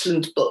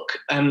excellent book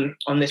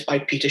on this by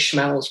Peter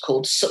Schmelz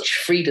called Such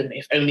Freedom,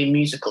 If Only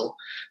Musical.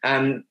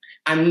 I'm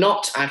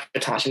not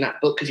advertising that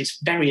book because it's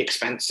very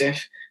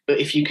expensive, but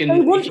if you can...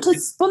 They want to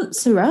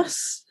sponsor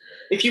us.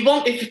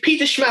 If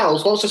Peter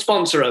Schmelz wants to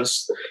sponsor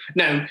us,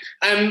 no.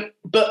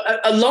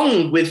 But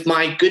along with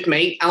my good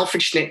mate,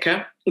 Alfred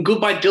Schnittke,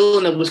 Goodbye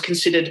Donna was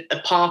considered a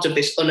part of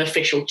this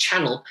unofficial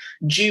channel,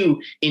 due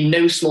in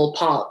no small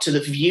part to the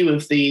view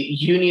of the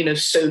Union of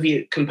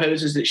Soviet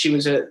Composers that she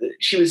was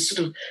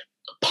sort of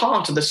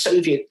part of the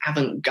Soviet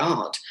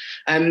avant-garde.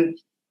 In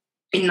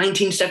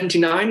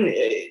 1979,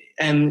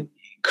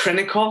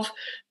 Khrennikov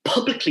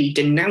publicly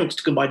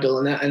denounced Goodbye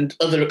Donna and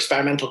other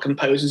experimental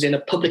composers in a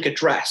public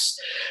address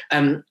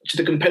to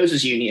the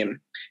Composers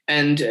Union.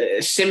 And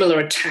similar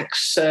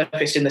attacks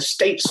surfaced in the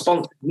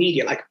state-sponsored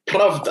media like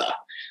Pravda,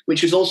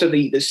 which was also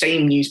the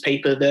same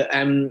newspaper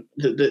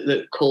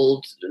that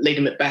called Lady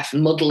Macbeth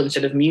Muddle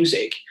instead of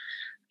music.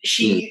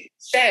 She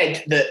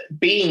said that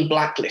being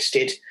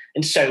blacklisted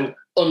and so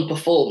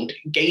unperformed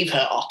gave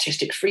her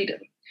artistic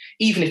freedom,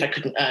 even if I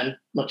couldn't earn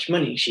much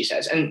money, she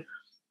says. And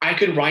I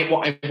could write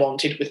what I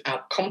wanted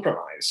without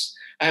compromise.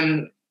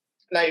 Now,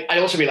 I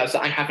also realized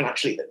that I haven't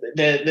actually,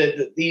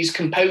 these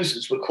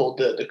composers were called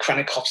the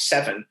Khrennikov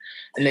Seven.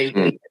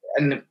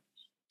 And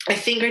I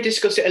think I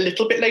discuss it a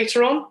little bit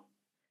later on.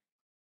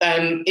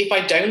 If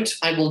I don't,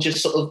 I will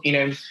just sort of,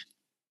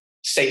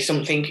 say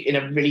something in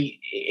a really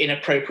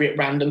inappropriate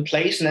random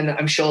place. And then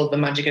I'm sure the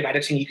magic of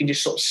editing, you can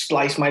just sort of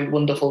splice my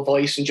wonderful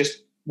voice and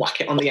just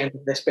whack it on the end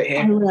of this bit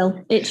here. I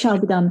will. It shall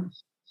be done.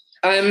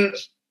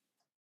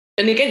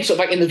 And again, sort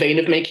of like in the vein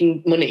of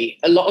making money,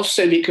 a lot of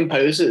Soviet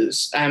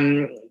composers,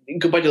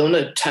 Goodbye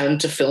Donna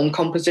turned to film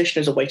composition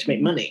as a way to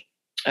make money.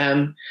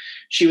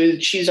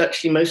 She's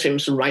actually most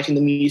famous for writing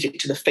the music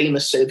to the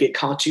famous Soviet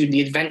cartoon, The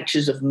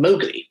Adventures of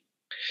Mowgli.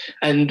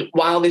 And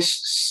while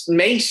this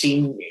may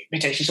seem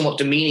potentially somewhat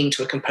demeaning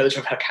to a composer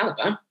of her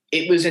caliber,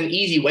 it was an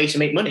easy way to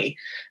make money.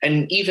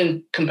 And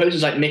even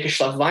composers like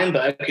Mikoslav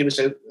Weinberg, who was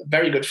a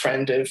very good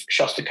friend of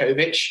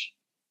Shostakovich,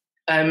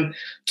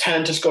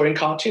 turned to scoring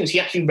cartoons. He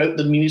actually wrote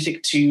the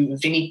music to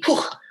Winnie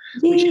Pooh,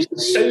 which is the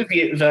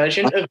Soviet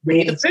version of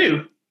Winnie the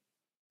Pooh.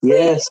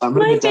 Yes, I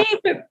remember My that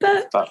favourite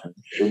book.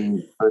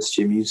 in first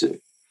year music.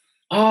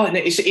 Oh, and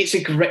it's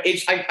a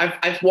great.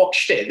 I've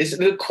watched it.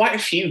 There's quite a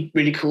few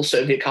really cool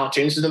Soviet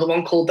cartoons. There's another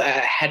one called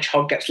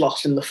Hedgehog Gets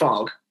Lost in the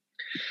Fog,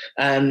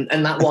 and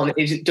that one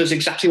does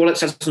exactly what it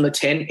says on the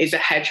tin. It's a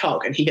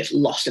hedgehog and he gets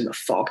lost in the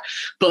fog.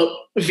 But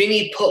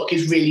Winnie Pooh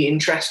is really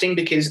interesting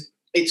because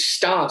it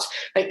starts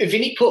like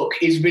Winnie Pooh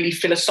is really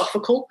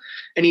philosophical,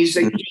 and he's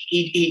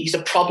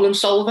a problem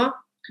solver.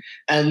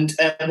 And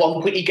at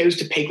one point, he goes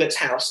to Piglet's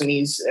house and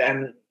he's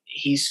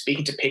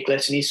speaking to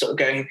Piglet and he's sort of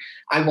going,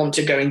 I want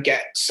to go and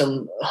get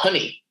some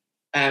honey.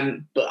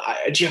 But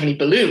do you have any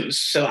balloons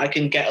so I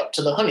can get up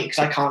to the honey because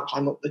I can't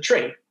climb up the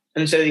tree?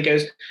 And so he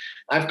goes,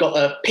 I've got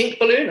a pink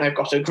balloon, I've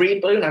got a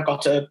green balloon, I've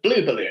got a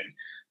blue balloon.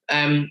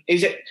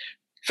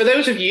 For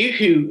those of you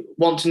who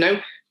want to know,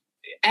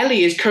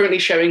 Ellie is currently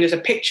showing us a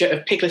picture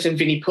of Piglet and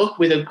Winnie Pooh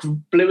with a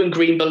blue and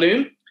green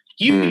balloon.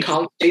 You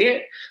can't see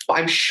it, but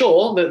I'm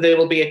sure that there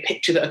will be a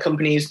picture that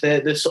accompanies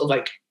the sort of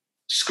like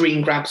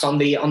screen grabs on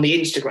the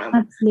Instagram.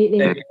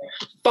 Absolutely.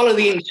 Follow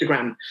the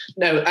Instagram.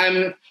 No,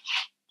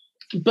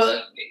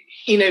 but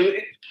you know,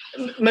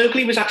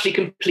 Mowgli was actually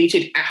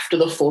completed after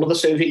the fall of the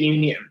Soviet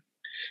Union.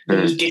 It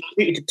was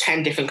distributed to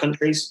 10 different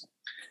countries.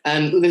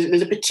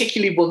 There's a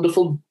particularly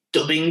wonderful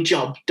dubbing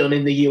job done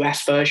in the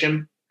US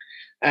version.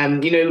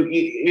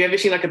 You ever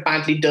seen like a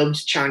badly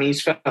dubbed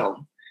Chinese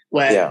film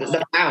where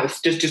the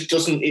mouth just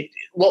doesn't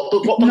what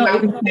the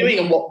mouth is doing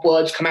and what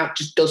words come out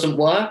just doesn't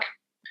work?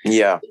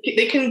 Yeah,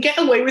 they can get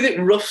away with it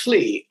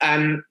roughly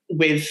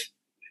with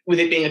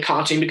it being a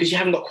cartoon because you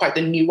haven't got quite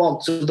the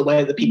nuance of the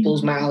way that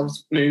people's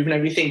mouths move and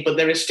everything. But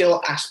there are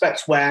still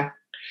aspects where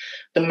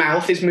the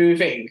mouth is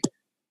moving,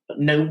 but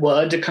no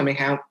words are coming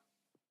out.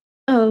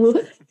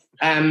 Oh.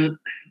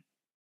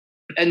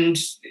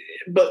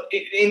 But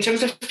in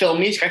terms of film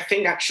music, I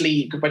think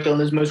actually Goodbye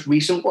Dylana's most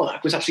recent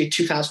work was actually a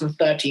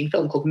 2013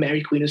 film called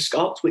Mary Queen of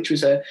Scots, which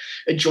was a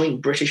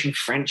joint British and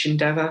French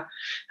endeavour.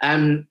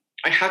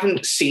 I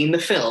haven't seen the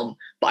film,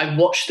 but I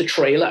watched the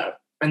trailer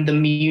and the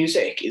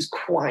music is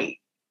quite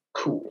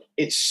cool.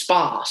 It's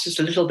sparse. It's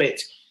a little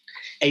bit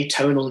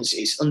atonal.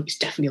 It's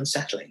definitely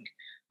unsettling.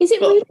 Is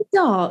it really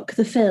dark,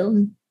 the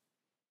film?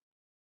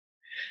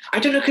 I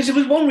don't know, because there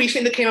was one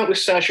recently that came out with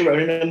Saoirse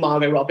Ronan and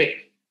Margot Robbie.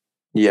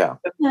 Yeah.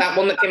 That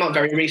one that came out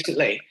very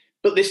recently.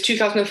 But this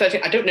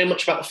 2013, I don't know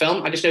much about the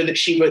film. I just know that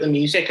she wrote the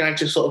music, and I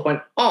just sort of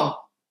went, "Oh,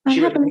 she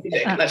wrote the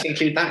music. Let's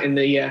include that in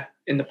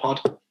the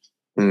pod."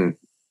 Mm.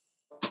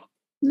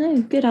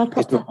 No, good. I'll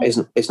pop that.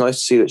 It's nice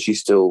to see that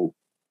she's still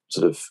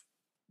sort of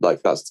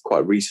like that's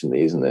quite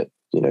recently, isn't it?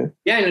 You know.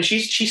 Yeah, no,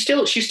 she's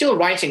still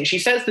writing. She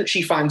says that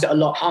she finds it a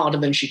lot harder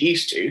than she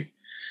used to,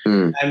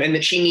 and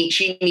that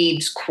she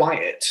needs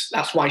quiet.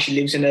 That's why she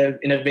lives in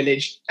a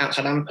village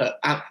outside Amper.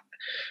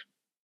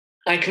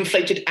 I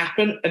conflated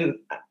Appen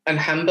and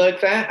Hamburg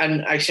there,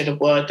 and I said a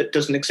word that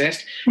doesn't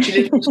exist. She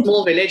lives in a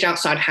small village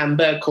outside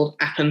Hamburg called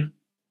Appen.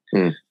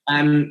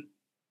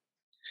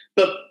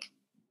 But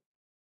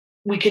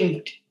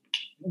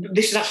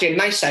this is actually a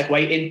nice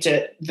segue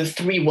into the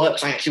 3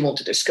 works I actually want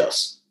to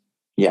discuss.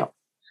 Yeah.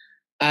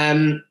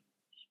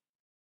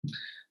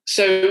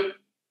 So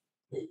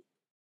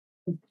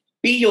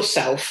be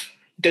yourself.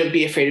 Don't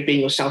be afraid of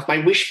being yourself. My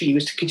wish for you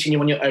is to continue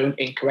on your own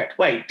incorrect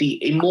way.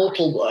 The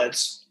immortal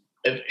words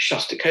of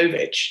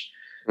Shostakovich.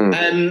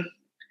 As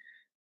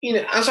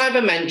I've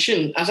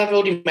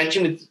already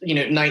mentioned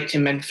with Night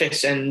in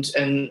Memphis and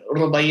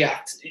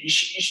Rubaiyat,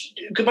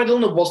 Goodbye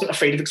Dylana wasn't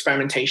afraid of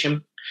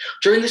experimentation.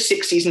 During the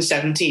 60s and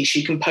 70s,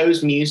 she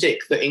composed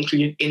music that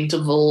included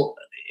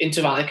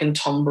intervallic and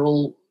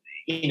timbral,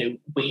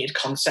 weird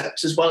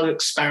concepts, as well as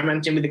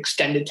experimenting with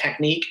extended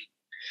technique,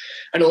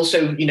 and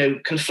also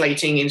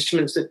conflating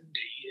instruments that.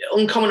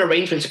 Uncommon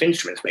arrangements of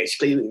instruments,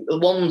 basically. The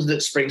ones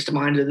that springs to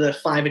mind are the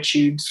 5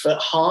 etudes for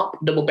harp,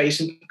 double bass,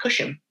 and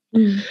percussion.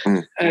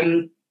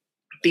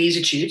 These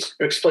etudes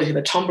are exploiting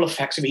the timbral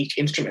effects of each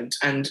instrument,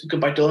 and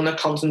Goodbye Dylana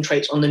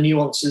concentrates on the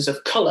nuances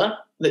of colour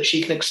that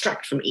she can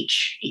extract from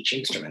each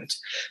instrument.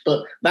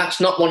 But that's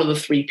not one of the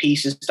 3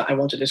 pieces that I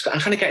want to discuss. I'm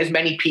trying to get as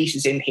many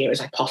pieces in here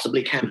as I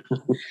possibly can.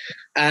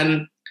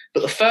 But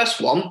the first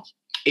one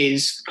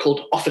is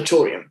called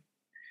Offertorium,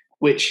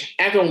 which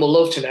everyone will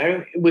love to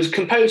know. It was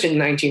composed in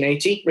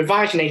 1980,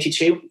 revised in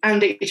 82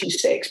 and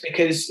 86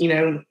 because,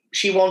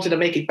 she wanted to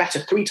make it better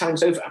 3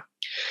 times over.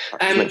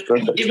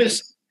 It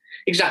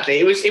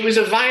was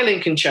a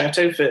violin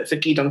concerto for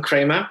Gidon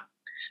Kremer.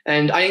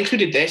 And I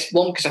included this,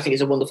 one, because I think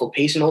it's a wonderful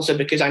piece, and also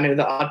because I know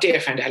that our dear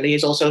friend Ellie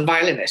is also a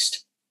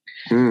violinist.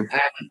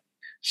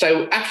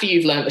 So after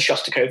you've learned the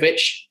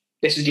Shostakovich,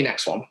 this is your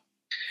next one.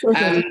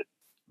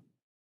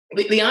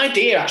 The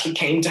idea actually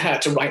came to her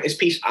to write this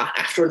piece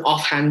after an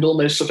offhand,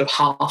 almost sort of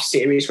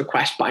half-serious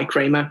request by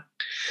Kramer.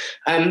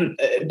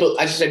 But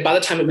as I said, by the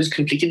time it was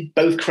completed,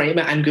 both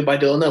Kramer and Goodbye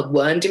Dylana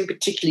weren't in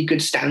particularly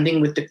good standing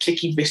with the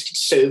clicky-wristed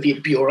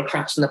Soviet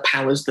bureaucrats and the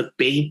powers that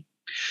be.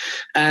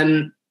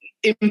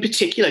 in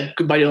particular,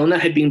 Goodbye Leona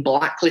had been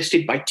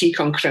blacklisted by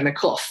Tikhon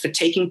Khrennikov for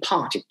taking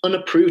part in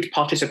unapproved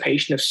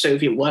participation of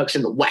Soviet works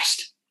in the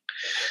West.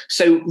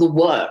 So the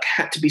work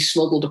had to be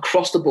smuggled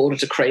across the border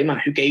to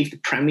Kramer, who gave the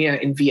premiere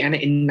in Vienna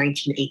in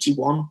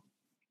 1981.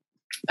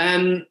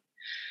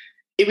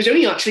 It was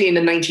only actually in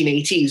the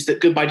 1980s that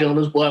Goodbye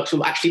Leona's works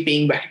were actually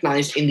being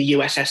recognized in the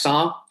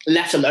USSR,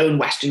 let alone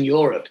Western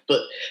Europe.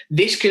 But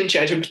this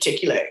concerto in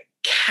particular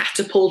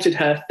catapulted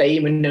her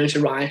fame and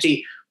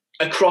notoriety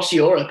across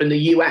Europe and the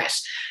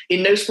US,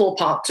 in no small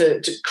part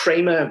to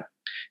Kramer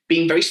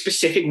being very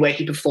specific where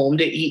he performed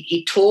it.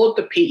 He toured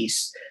the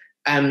piece,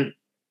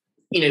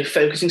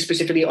 focusing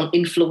specifically on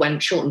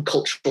influential and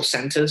cultural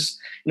centers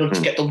in order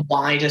to get the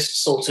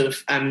widest sort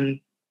of,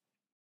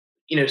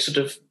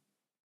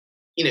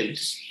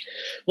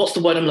 what's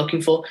the word I'm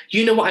looking for?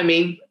 You know what I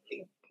mean?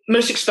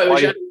 Most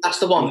exposure, that's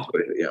the one.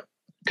 Yeah.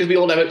 Because we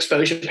all know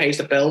exposure pays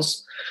the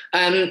bills.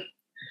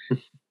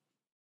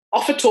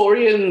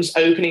 Offertorium's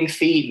opening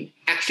theme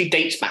actually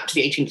dates back to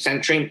the 18th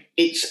century.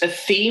 It's a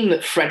theme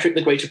that Frederick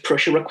the Great of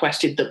Prussia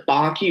requested that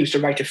Bach use to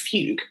write a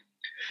fugue.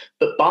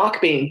 But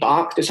Bach, being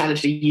Bach, decided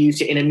to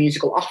use it in a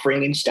musical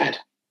offering instead.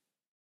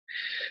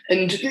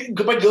 And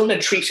Goodbye Leona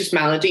treats this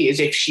melody as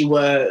if she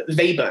were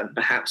Webern,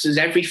 perhaps, as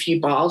every few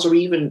bars or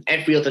even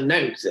every other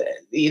note,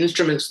 the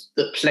instruments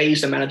that plays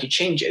the melody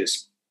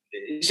changes.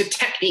 It's a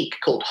technique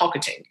called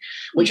hocketing,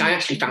 which I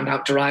actually found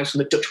out derives from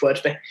the Dutch word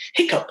for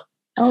hiccup.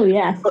 Oh,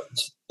 yeah. But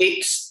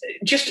it's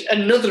just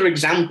another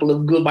example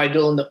of Goodbye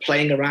Leona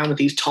playing around with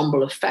these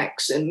timbral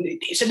effects, and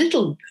it's a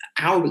little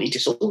hourly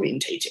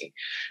disorientating.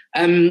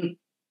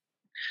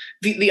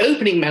 The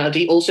opening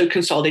melody also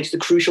consolidates the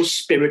crucial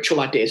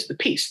spiritual ideas of the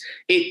piece.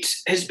 It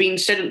has been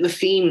said that the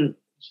theme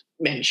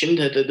mentioned,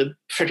 the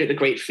Frederick the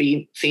Great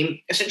theme,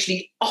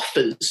 essentially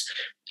offers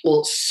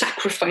or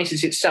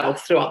sacrifices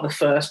itself throughout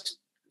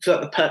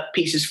the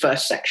piece's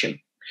first section.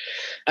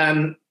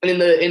 And in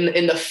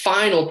the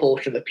final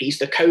portion of the piece,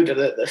 the coda,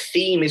 the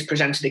theme is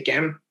presented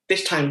again,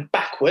 this time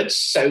backwards,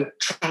 so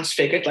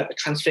transfigured, like the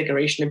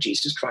transfiguration of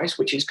Jesus Christ,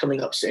 which is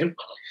coming up soon.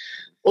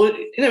 Or,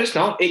 it's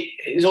not.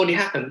 It's already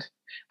happened.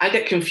 I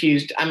get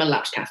confused. I'm a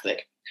lapsed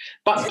Catholic.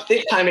 But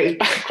this time it is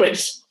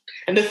backwards,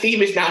 and the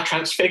theme is now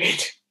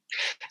transfigured.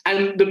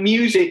 And the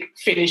music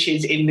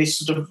finishes in this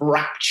sort of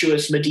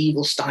rapturous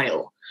medieval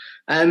style.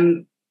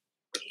 The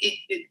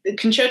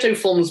concerto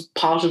forms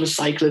part of a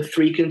cycle of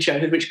 3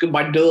 concertos, which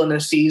Goodbye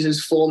Leona sees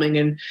as forming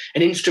an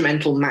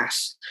instrumental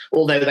mass,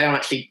 although they are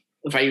actually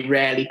very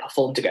rarely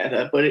performed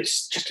together. But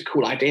it's just a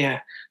cool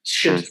idea.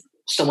 Should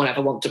someone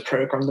ever want to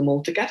program them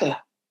all together?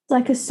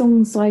 Like a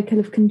song cycle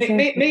of concerto.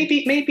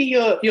 Maybe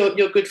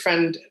your good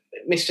friend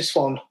Mr.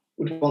 Swan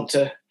would want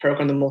to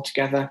program them all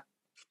together.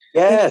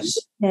 Yes.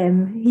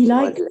 He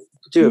likes.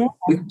 We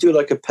could do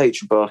like a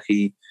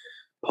Patriarchy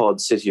Pod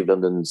City of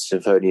London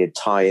Symphonia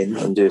tie-in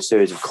and do a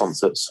series of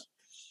concerts.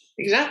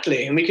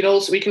 Exactly, and we can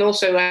also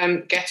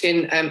get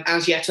in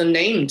as yet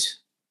unnamed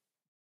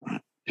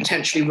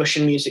potentially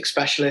Russian music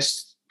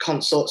specialist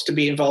consorts to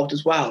be involved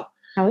as well.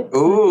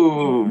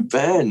 Oh,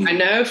 Ben! I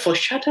know,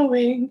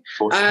 foreshadowing.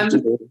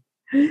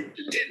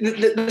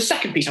 The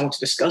second piece I want to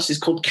discuss is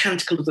called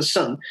Canticle of the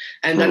Sun,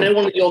 and I know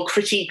one of your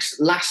critiques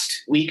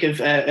last week of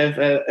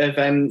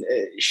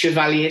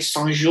Chevalier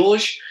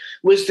Saint-Georges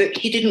was that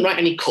he didn't write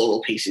any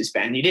choral pieces,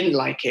 Ben. You didn't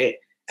like it,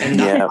 and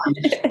that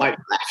quite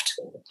left.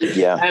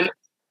 Yeah.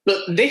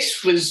 But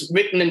this was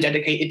written and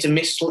dedicated to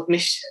Mstislav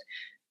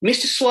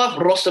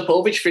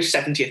Rostropovich for his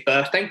 70th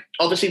birthday,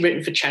 obviously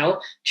written for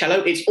cello.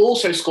 It's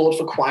also scored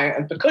for choir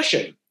and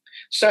percussion.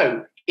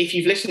 So, if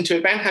you've listened to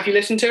it, Ben, have you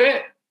listened to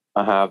it?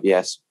 I have,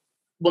 yes.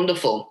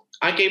 Wonderful.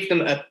 I gave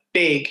them a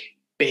big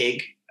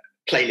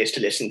playlist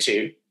to listen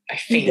to, I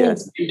think,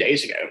 2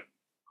 days ago.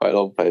 Quite a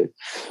long playlist.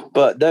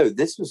 But no,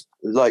 this was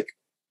like,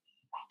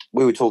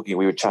 we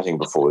were chatting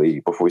before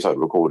we started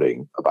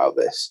recording about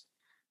this.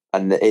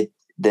 And I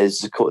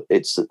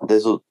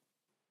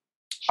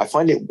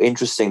find it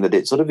interesting that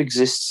it sort of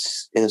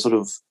exists in a sort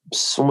of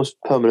almost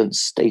permanent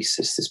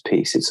stasis, this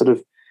piece. It's sort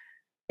of,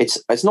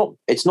 it's not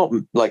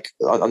like,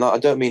 I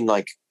don't mean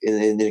like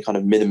in a kind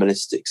of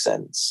minimalistic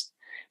sense,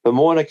 but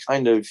more in a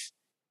kind of,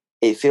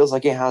 it feels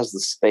like it has the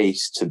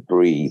space to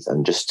breathe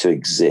and just to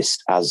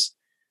exist as,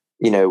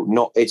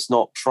 it's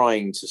not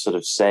trying to sort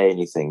of say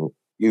anything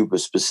uber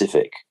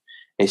specific.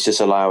 It's just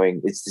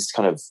allowing, it's this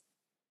kind of,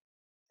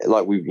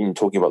 like we've been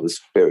talking about the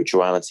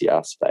spirituality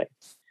aspect.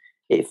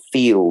 It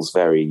feels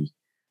very,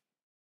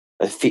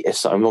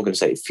 I'm not going to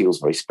say it feels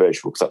very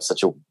spiritual because that's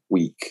such a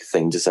weak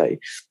thing to say,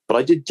 but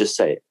I did just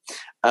say it.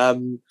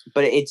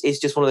 But it's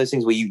just one of those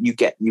things where you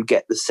get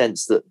the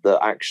sense that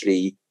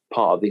actually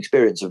part of the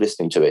experience of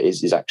listening to it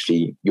is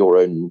actually your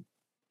own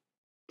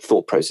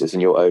thought process,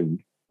 and your own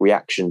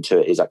reaction to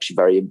it is actually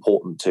very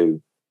important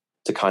to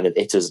kind of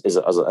it as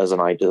an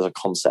idea, as a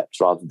concept,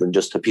 rather than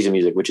just a piece of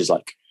music which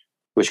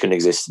can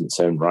exist in its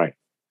own right.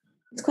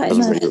 It's quite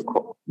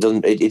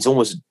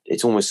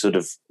it's almost sort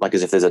of like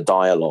as if there's a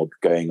dialogue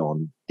going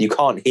on. You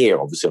can't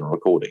hear obviously on a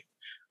recording,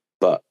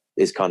 but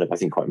it's kind of, I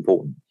think, quite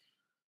important.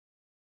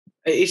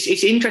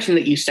 It's interesting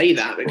that you say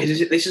that, because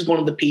this is one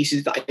of the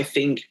pieces that I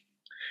think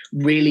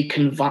really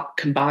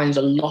combines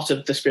a lot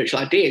of the spiritual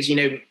ideas.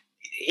 It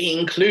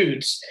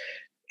includes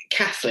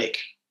Catholic,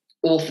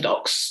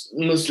 Orthodox,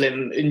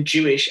 Muslim, and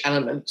Jewish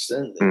elements,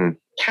 and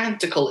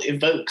canticle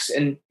evokes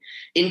an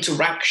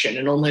interaction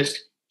and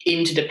almost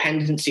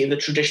interdependency of the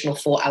traditional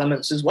 4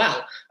 elements as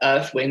well: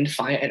 earth, wind,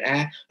 fire, and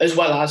air, as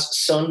well as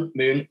sun,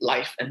 moon,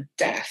 life, and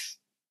death.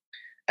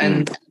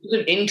 And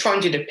in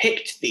trying to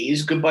depict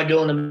these, Goodbye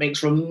Dorna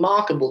makes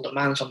remarkable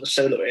demands on the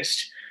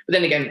soloist. But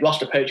then again,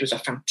 Rostropovich was a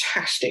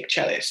fantastic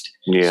cellist.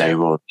 Yeah, so he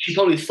was. she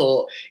probably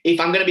thought, if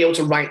I'm going to be able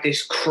to write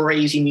this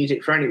crazy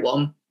music for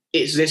anyone,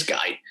 it's this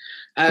guy.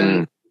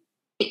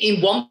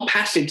 In one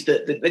passage,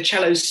 the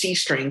cello's C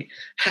string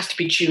has to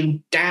be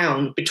tuned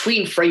down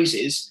between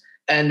phrases,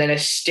 and then a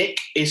stick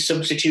is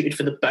substituted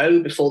for the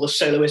bow before the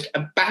soloist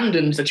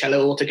abandons the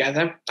cello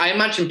altogether. I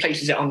imagine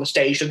places it on the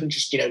stage, doesn't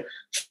just,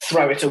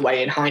 throw it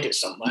away and hide it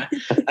somewhere.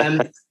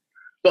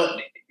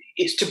 But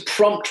it's to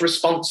prompt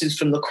responses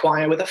from the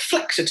choir with a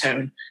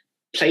flexitone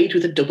played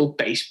with a double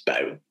bass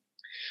bow.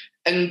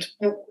 And,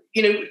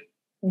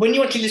 when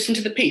you actually listen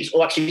to the piece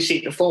or actually see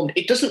it performed,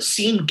 it doesn't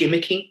seem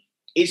gimmicky.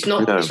 It's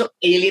not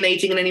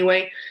alienating in any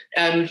way.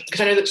 Because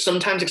I know that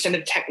sometimes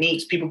extended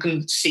techniques, people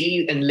can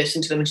see and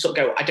listen to them and sort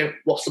of go,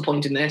 what's the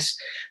point in this?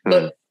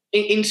 But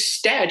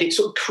instead, it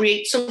sort of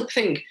creates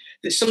something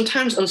that's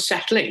sometimes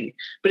unsettling,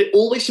 but it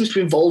always seems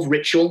to involve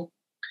ritual.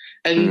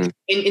 And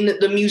in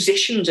the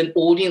musicians and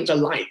audience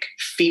alike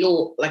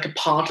feel like a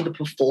part of the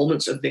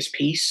performance of this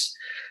piece.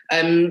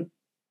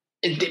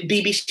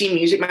 BBC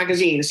Music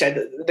Magazine said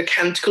that the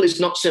canticle is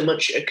not so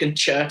much a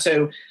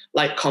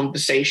concerto-like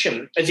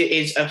conversation as it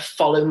is a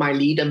follow my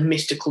leader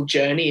mystical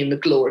journey in the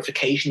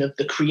glorification of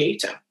the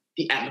creator,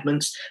 the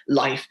elements,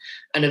 life,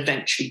 and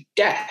eventually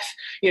death.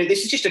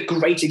 This is just a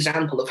great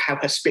example of how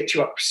her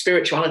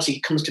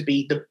spirituality comes to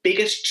be the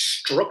biggest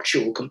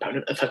structural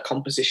component of her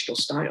compositional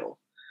style.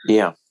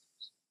 Yeah.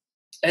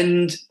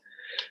 And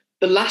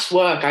the last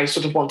work I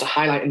sort of want to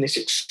highlight in this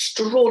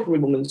extraordinary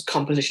woman's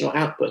compositional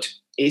output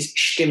is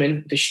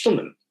Stimmen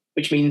verstummen,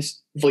 which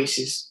means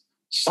voices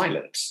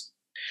silence.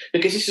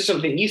 Because this is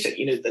something you said,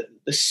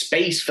 the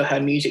space for her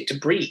music to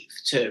breathe,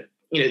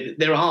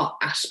 there are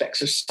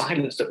aspects of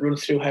silence that run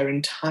through her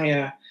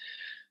entire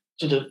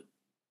sort of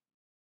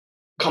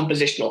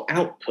compositional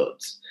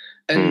output.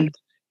 And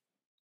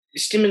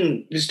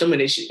Stimmen verstummen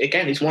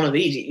is one of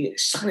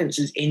these. Silence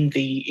is in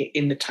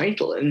the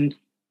title. And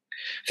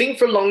I think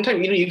for a long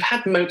time, you've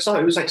had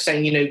Mozart, it was like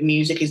saying,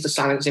 music is the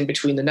silence in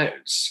between the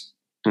notes.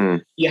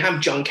 You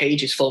have John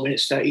Cage's 4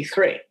 minutes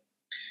 33,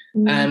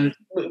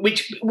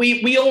 which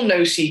we all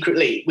know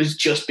secretly was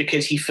just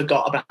because he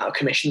forgot about a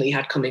commission that he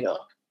had coming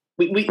up.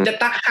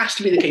 That has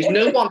to be the case.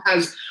 No one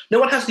has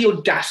the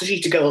audacity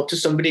to go up to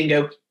somebody and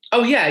go,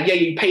 oh yeah,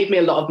 you paid me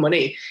a lot of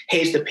money.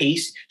 Here's the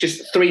piece,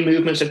 just 3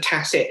 movements of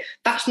tacit.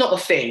 That's not a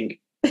thing.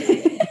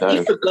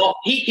 No.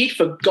 He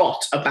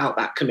forgot about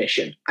that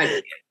commission.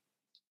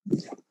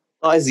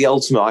 That is the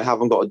ultimate. I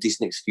haven't got a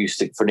decent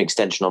excuse for an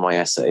extension on my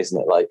essay,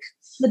 isn't it? Like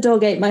the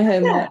dog ate my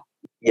homework.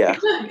 Yeah,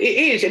 it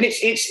is, and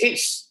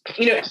it's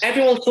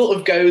everyone sort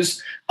of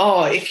goes,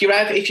 oh, if you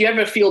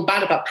ever feel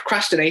bad about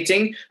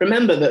procrastinating,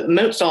 remember that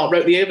Mozart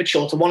wrote the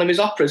overture to one of his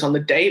operas on the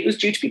day it was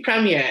due to be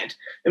premiered.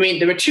 I mean,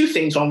 there are 2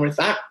 things wrong with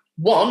that.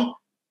 One,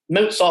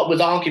 Mozart was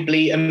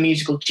arguably a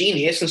musical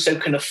genius and so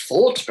can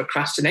afford to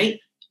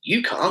procrastinate.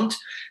 You can't.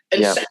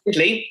 And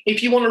secondly,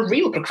 if you want a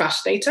real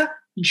procrastinator,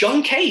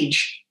 John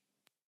Cage.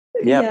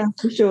 Yeah,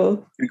 for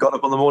sure. We got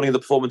up on the morning of the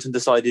performance and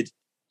decided,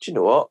 do you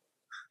know what?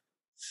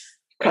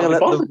 I'll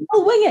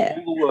wing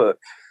it. Work.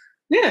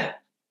 Yeah.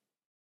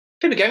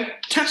 There we go.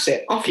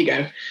 Tacit. Off you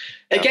go.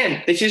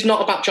 Again, this is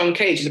not about John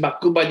Cage. It's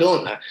about Goodbye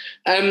Dorna.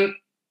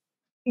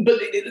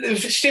 But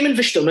Stimmen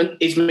verstummen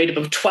is made up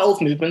of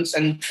 12 movements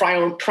and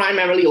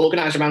primarily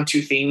organised around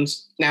 2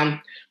 themes.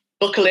 Now,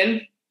 buckle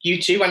in, you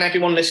two and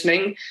everyone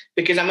listening,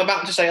 because I'm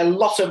about to say a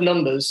lot of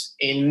numbers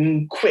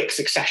in quick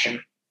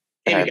succession.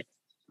 Here we go.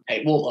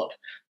 Hey, warm up.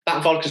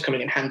 That vodka's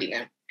coming in handy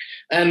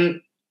now.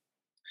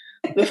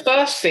 The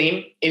first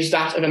theme is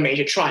that of a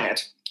major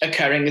triad,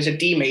 occurring as a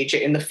D major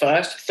in the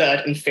 1st,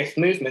 3rd, and 5th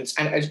movements,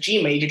 and as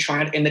G major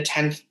triad in the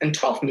 10th and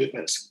 12th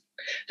movements.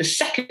 The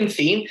second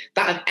theme,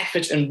 that of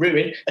effort and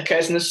ruin,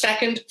 occurs in the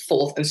 2nd,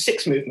 4th, and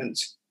 6th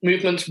movements.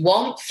 Movements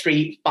 1,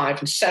 3, 5,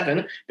 and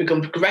 7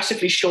 become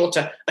progressively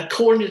shorter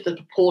according to the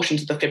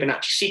proportions of the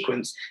Fibonacci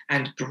sequence,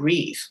 and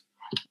breathe.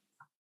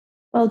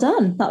 Well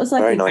done. That was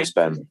like very nice,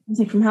 Ben.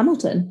 Something from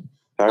Hamilton.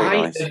 Very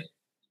nice.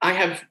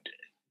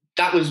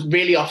 That was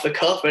really off the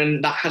cuff,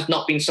 and that has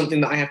not been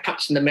something that I have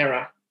practiced in the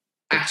mirror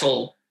at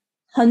all.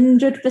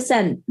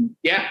 100%.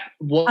 Yeah,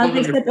 100%.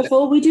 As I said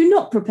before, we do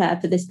not prepare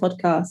for this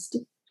podcast.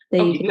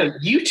 No,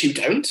 you two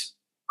don't.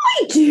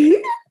 I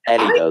do.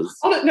 Ellie does.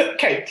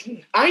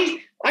 Okay,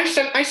 I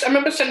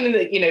remember sending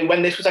it,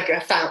 when this was like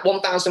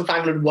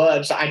 1,500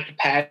 words that I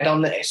prepared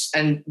on this,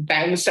 and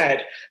Ben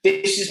said,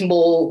 this is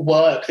more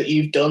work that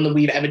you've done than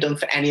we've ever done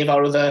for any of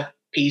our other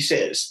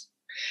pieces.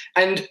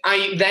 And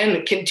I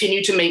then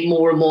continued to make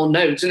more and more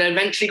notes, and I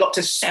eventually got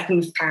to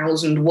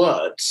 7,000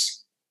 words.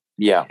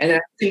 Yeah. And I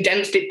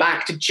condensed it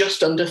back to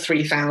just under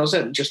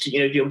 3,000, just to, be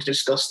able to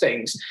discuss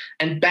things.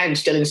 And Ben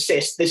still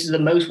insists this is the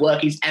most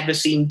work he's ever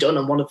seen done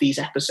on one of these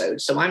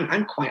episodes. So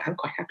I'm quite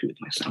happy with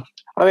myself.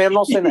 I mean, I'm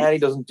not saying that Ellie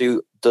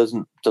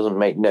doesn't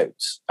make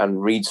notes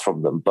and reads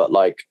from them, but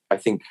like I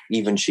think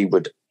even she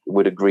would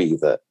agree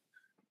that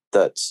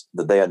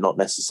they are not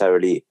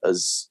necessarily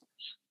as.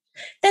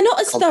 They're not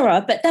as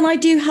thorough, but then I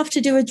do have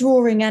to do a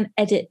drawing and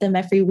edit them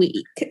every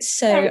week.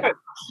 So,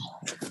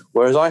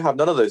 whereas I have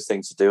none of those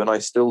things to do, and I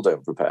still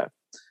don't prepare.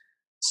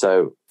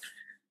 So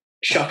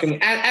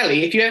shocking.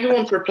 Ellie, if you ever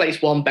want to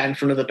replace one Ben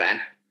for another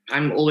Ben,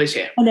 I'm always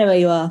here. I know where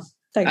you are.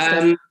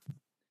 Thanks.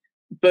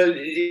 But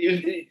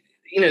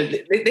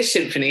this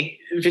symphony,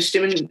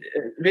 Vistimmen,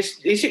 is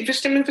it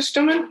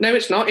Vistimmen? No,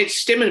 it's not. It's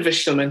Stimmen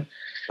Vistimmen.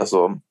 That's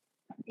the one.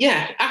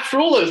 Yeah, after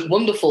all those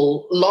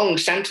wonderful long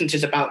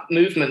sentences about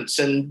movements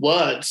and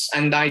words,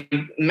 and I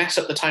mess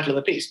up the title of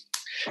the piece.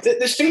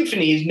 The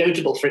symphony is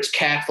notable for its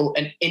careful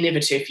and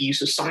innovative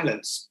use of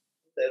silence.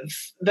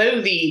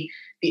 Though the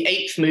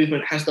eighth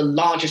movement has the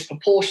largest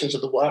proportions of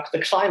the work, the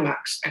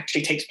climax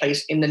actually takes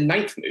place in the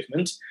ninth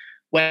movement,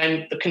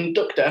 when the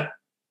conductor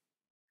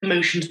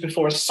motions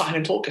before a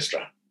silent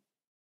orchestra.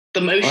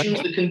 The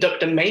motions the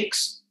conductor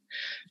makes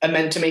are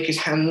meant to make his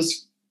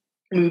hands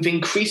move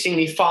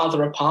increasingly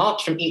farther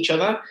apart from each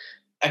other.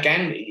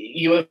 Again,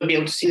 you won't be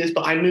able to see this,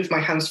 but I move my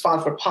hands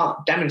farther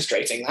apart,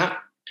 demonstrating that.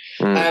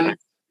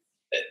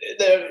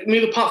 They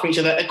move apart from each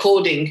other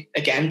according,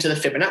 again, to the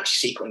Fibonacci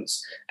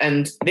sequence.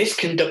 And this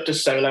conductor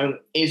solo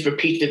is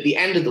repeated at the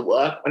end of the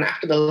work, and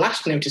after the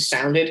last note is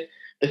sounded,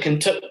 the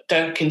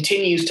conductor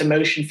continues to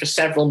motion for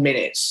several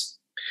minutes,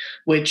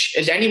 which,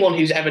 as anyone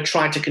who's ever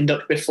tried to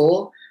conduct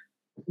before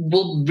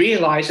will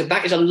realize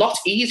that is a lot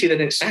easier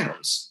than it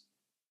sounds.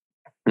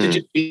 To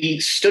just be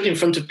stood in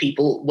front of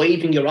people,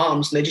 waving your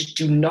arms, and they just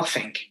do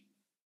nothing.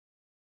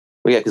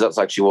 Well, yeah, because that's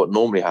actually what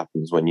normally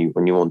happens when you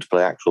want to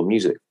play actual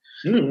music.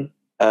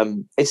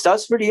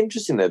 That's really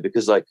interesting though,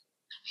 because like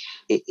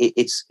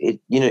it's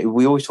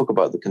we always talk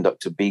about the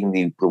conductor being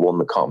the one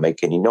that can't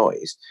make any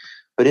noise,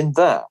 but in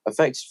that,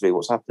 effectively,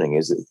 what's happening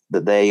is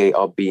that they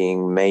are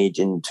being made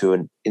into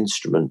an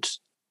instrument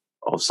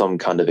of some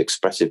kind of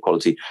expressive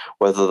quality,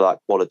 whether that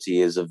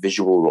quality is a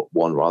visual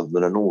one rather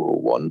than an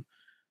oral one.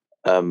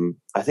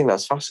 I think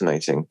that's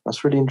fascinating.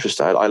 That's really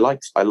interesting.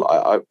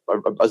 I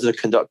as a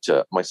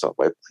conductor myself,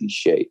 I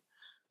appreciate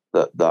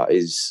that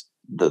is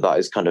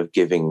kind of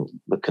giving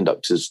the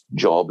conductor's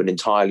job an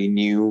entirely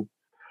new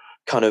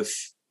kind of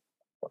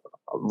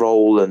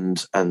role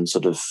and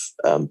sort of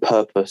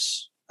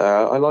purpose.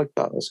 I like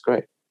that. That's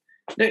great.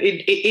 No,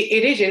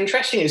 it is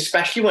interesting,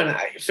 especially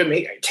for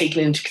me,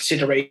 taking into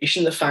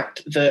consideration the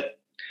fact that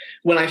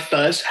when I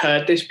first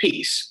heard this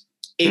piece,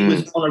 it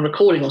was on a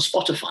recording on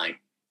Spotify.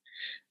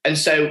 And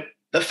so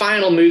the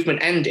final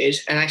movement ended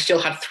and I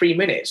still had 3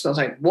 minutes. And I was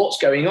like, what's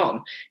going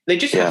on? They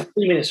just have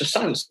 3 minutes of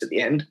silence at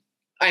the end.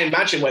 I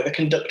imagine where the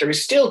conductor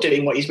is still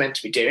doing what he's meant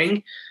to be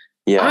doing.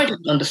 Yeah. I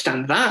didn't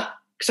understand that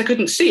because I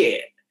couldn't see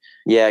it.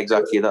 Yeah,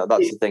 exactly. That's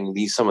the thing.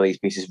 Some of these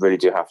pieces really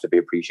do have to be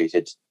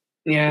appreciated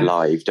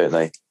live, don't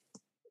they?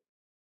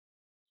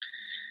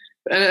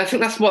 And I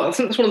think that's one of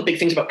the big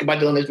things about Goodbye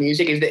Dylan's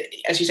music is that,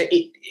 as you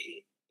say,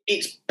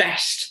 it's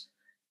best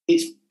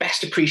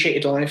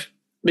appreciated live.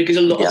 Because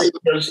a lot of it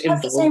does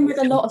involve. That's the same with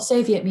a lot of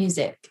Soviet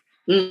music.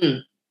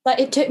 Like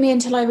it took me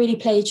until I really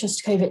played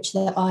Shostakovich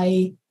that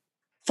I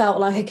felt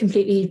like I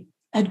completely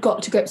had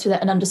got to grips with it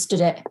and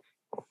understood it.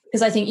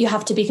 Because I think you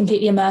have to be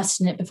completely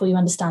immersed in it before you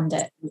understand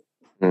it.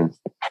 I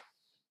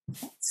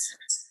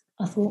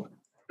thought.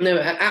 No,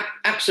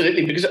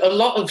 absolutely. Because a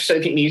lot of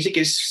Soviet music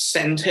is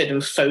centered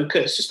and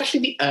focused,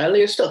 especially the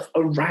earlier stuff,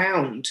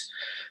 around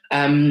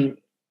the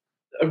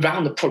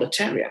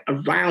proletariat,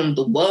 around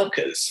the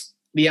workers.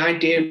 The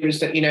idea is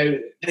that,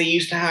 they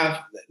used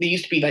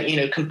to be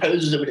like,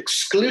 composers that would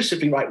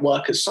exclusively write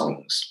workers'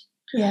 songs.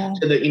 Yeah.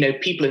 So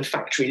that, people in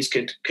factories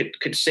could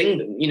sing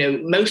them.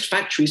 Most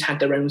factories had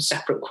their own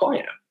separate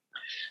choir.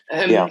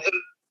 And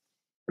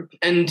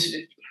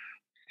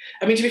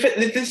I mean, to be fair,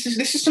 this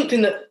is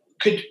something that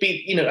could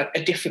be,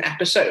 a different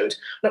episode.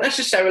 Not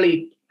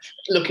necessarily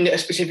looking at a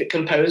specific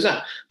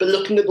composer, but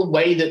looking at the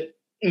way that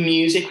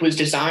music was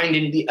designed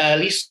in the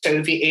early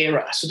Soviet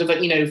era, sort of like,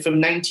 from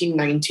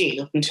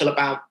 1919 up until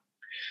about,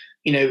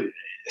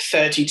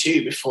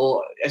 32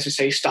 before, as I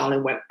say,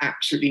 Stalin went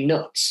absolutely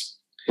nuts.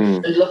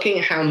 And looking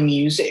at how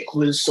music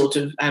was sort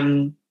of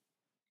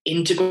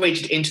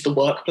integrated into the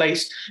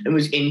workplace and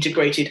was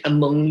integrated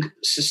among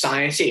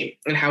society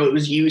and how it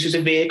was used as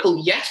a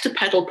vehicle, yes, to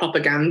peddle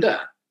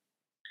propaganda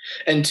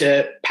and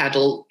to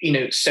peddle,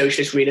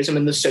 socialist realism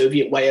and the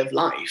Soviet way of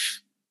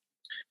life,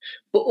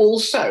 but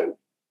also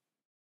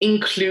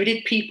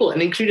included people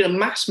and included a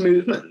mass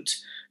movement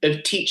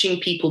of teaching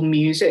people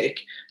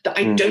music that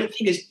I don't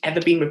think has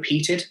ever been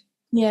repeated.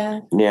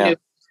 Yeah.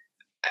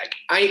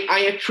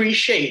 I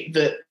appreciate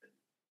that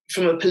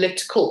from a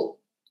political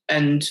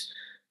and,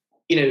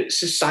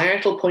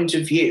 societal point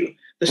of view,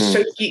 the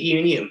Soviet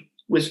Union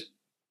was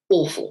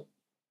awful.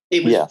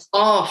 It was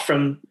far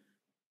from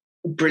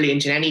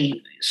brilliant in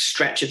any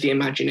stretch of the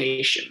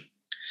imagination.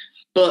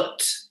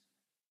 But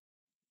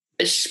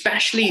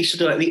especially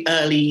sort of like the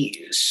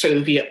early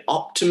Soviet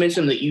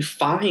optimism that you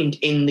find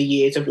in the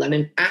years of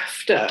Lenin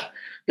after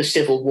the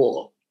Civil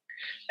War,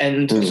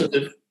 and sort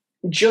of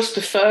just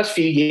the first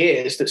few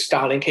years that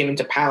Stalin came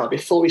into power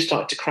before he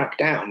started to crack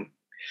down,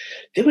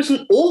 there was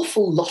an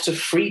awful lot of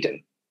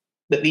freedom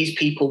that these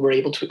people were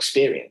able to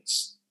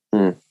experience.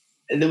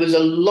 And there was a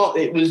lot,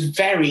 it was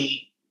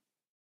very,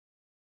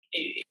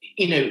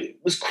 it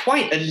was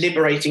quite a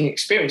liberating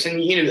experience. And,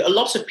 a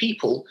lot of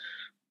people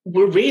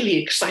were really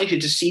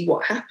excited to see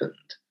what happened.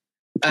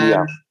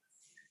 And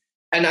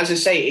as I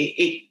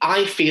say,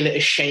 I feel it a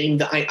shame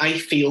that I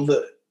feel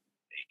that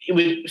it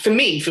was, for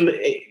me, from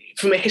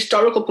a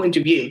historical point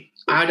of view,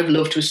 I'd have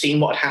loved to have seen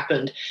what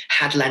happened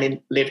had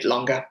Lenin lived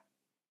longer.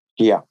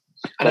 Yeah.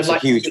 And that's a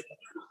huge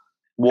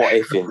what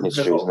if in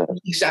history, isn't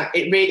it?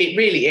 Exactly. It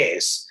really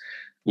is.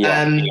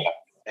 Yeah.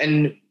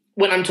 And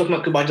when I'm talking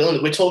about Goodbye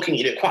Dylan, we're talking,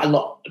 quite a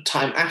lot of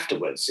time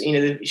afterwards.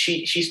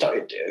 She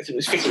started, it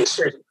was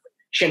 53.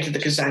 She entered the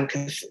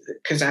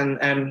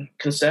Kazan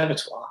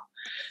Conservatoire.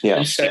 Yeah.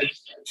 And so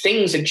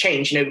things had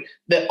changed.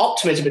 The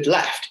optimism had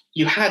left.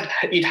 You'd had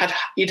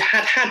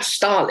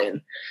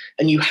Stalin,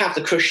 and you have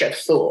the Khrushchev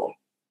thaw,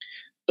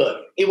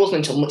 but it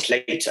wasn't until much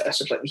later,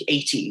 sort of like the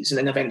 80s, and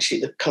then eventually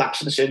the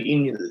collapse of the Soviet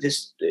Union, that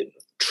this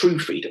true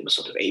freedom was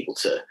sort of able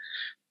to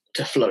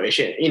flourish.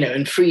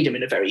 And freedom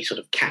in a very sort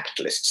of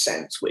capitalist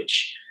sense,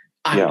 which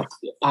I would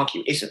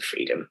argue isn't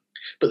freedom.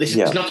 But this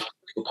is not a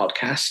political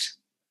podcast.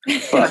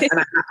 But,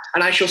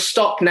 and I shall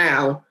stop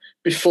now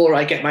before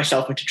I get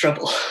myself into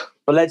trouble.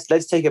 But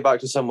let's take it back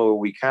to somewhere where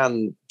we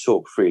can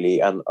talk freely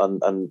and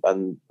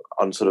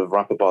sort of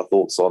wrap up our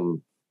thoughts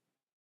on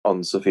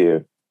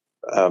Sophia.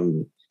 I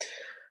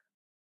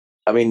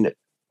mean,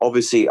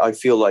 obviously, I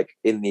feel like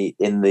in the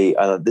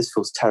this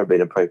feels terribly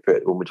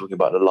inappropriate when we're talking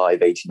about a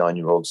live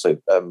 89-year-old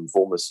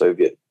former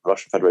Soviet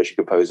Russian Federation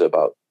composer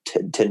about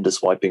Tinder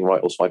swiping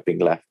right or swiping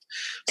left.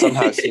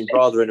 Somehow it seems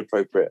rather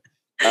inappropriate.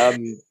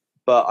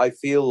 But I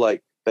feel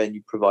like, Ben,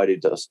 you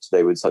provided us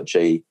today with such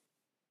a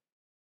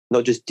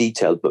not just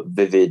detailed but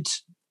vivid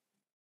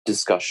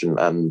discussion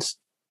and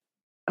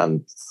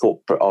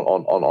thought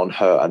on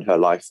her and her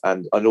life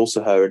and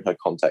also her in her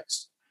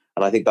context.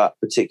 And I think that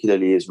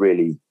particularly is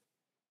really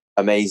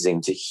amazing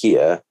to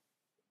hear.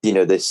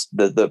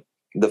 The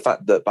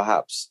fact that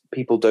perhaps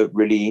people don't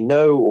really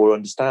know or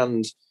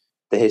understand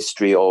the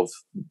history of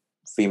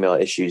female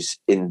issues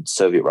in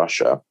Soviet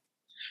Russia.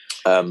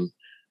 And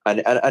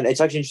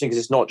it's actually interesting because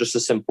it's not just a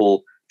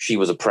simple she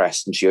was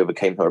oppressed and she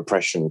overcame her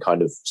oppression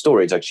kind of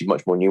story. It's actually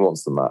much more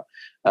nuanced than that.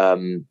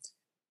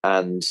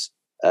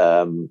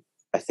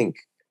 I think,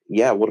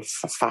 what a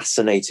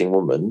fascinating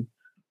woman.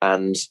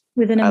 And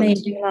with an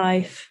amazing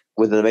life.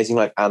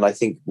 And I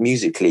think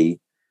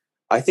musically,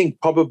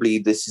 probably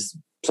this is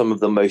some of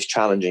the most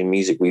challenging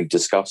music we've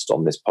discussed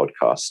on this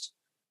podcast.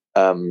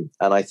 And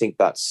I think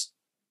that's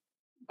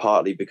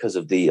partly because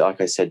of like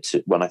I said,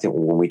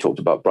 when we talked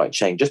about Bright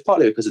Cheng, just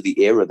partly because of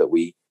the era that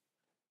we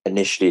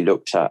initially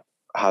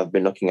have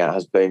been looking at,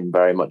 has been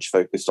very much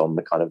focused on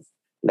the kind of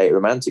late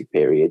romantic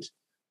period.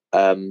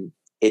 It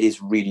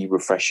is really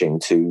refreshing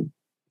to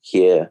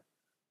hear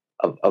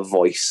a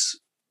voice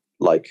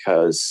like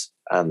hers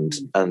and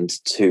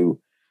to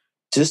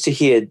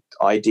hear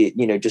idea,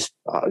 I just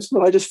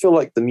feel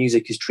like the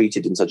music is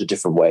treated in such a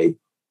different way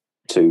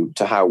to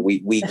how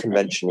we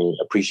conventionally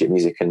appreciate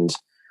music and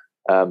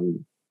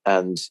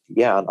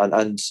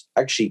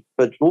actually,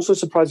 but also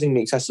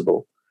surprisingly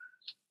accessible.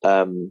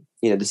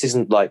 This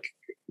isn't like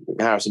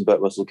Harrison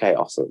Birtwhistle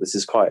chaos. This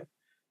is quite,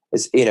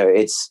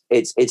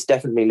 it's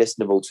definitely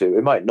listenable to.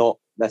 It might not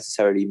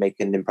necessarily make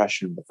an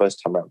impression the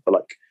first time around, but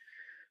like,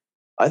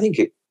 I think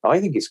it's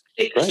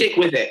stick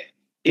with it.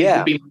 It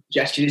would be my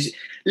suggestion is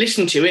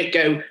listen to it,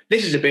 go,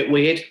 this is a bit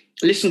weird.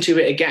 Listen to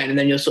it again, and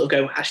then you'll sort of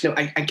go, actually,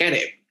 no, I get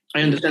it.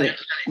 I understand it.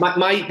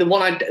 The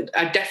one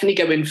I'd definitely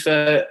go in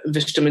for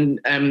Stimmen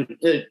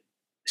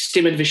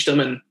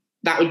Verstummen.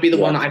 That would be the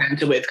one I'd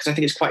enter with because I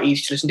think it's quite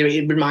easy to listen to.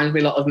 It reminds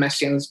me a lot of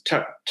Messiaen's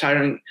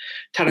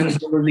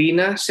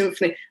Tarantula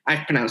Symphony.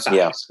 I've pronounced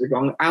that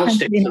wrong. I'll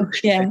stick to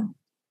it.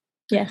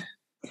 Yeah.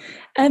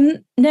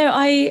 No,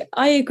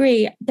 I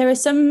agree. There are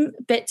some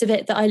bits of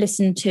it that I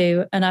listened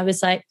to and I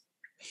was like,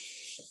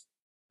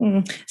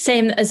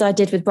 same as I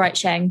did with Bright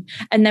Cheng.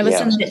 And there were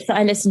some bits that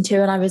I listened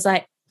to and I was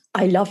like,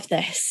 I love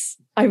this.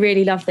 I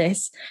really love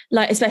this.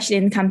 Like, especially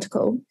in the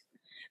canticle.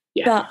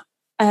 Yeah.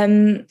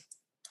 But,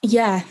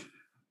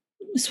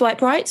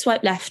 swipe right,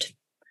 swipe left.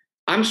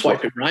 I'm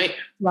swiping right.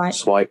 Right.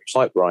 Swipe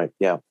right.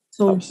 Yeah.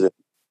 Cool. Absolutely.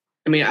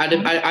 I mean,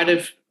 I'd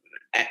have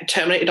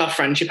terminated our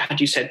friendship had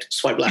you said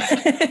swipe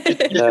left.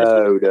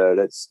 No,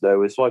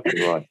 we're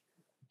swiping right.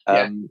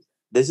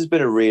 This has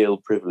been a real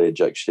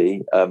privilege,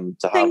 actually, to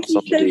have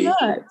somebody. So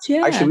much.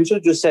 Yeah. Actually, we should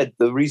have just said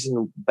the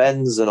reason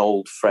Ben's an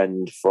old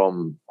friend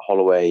from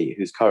Holloway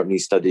who's currently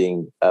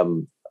studying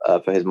for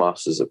his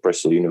master's at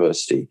Bristol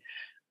University.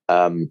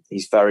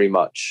 He's very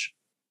much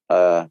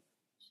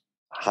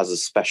has a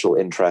special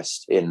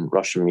interest in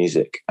Russian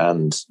music,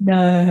 and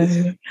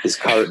is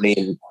currently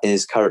in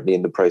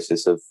the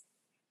process of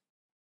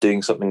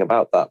doing something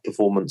about that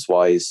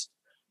performance-wise,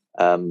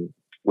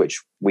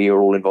 which we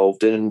are all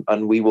involved in,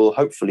 and we will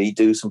hopefully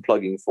do some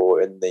plugging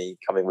for in the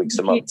coming weeks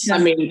and months. I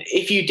mean,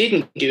 if you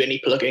didn't do any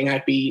plugging,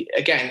 I'd be,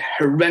 again,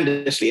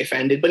 horrendously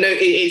offended. But no,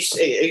 it's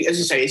as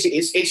you say,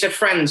 it's a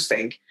friends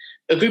thing.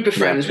 A group of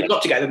friends, we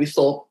got together, we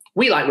thought,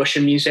 we like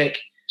Russian music,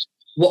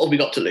 what have we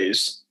got to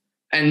lose?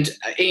 And,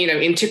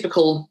 in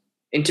typical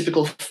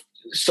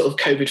sort of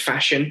COVID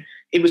fashion,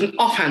 it was an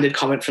offhanded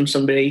comment from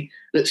somebody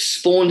that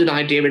spawned an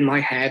idea in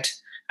my head,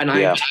 and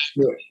I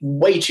went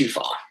way too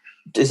far.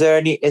 Is there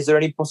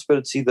any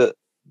possibility that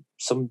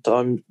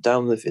sometime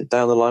down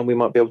the line we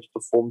might be able to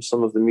perform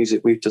some of the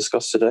music we've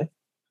discussed today?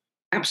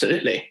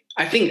 Absolutely.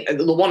 I think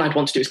the one I'd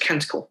want to do is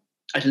Canticle.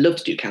 I'd love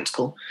to do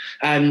Canticle,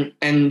 and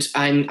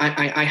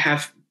I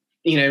have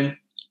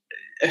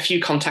a few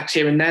contacts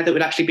here and there that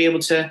would actually be able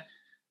to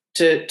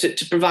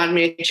provide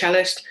me a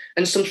cellist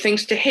and some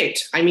things to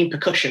hit. I mean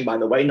percussion, by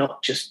the way,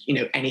 not just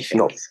anything.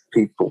 Not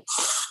people.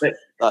 But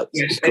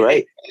that's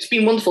great. It's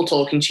been wonderful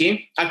talking to you.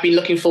 I've been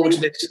looking forward to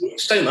this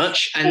so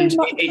much, and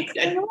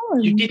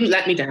you didn't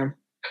let me down.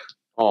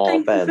 Oh,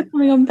 Thank Ben, you for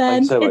coming on,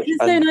 Ben. So it's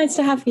so nice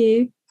to have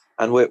you.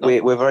 And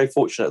we're very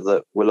fortunate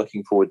that we're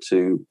looking forward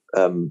to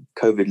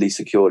COVIDly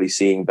securely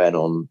seeing Ben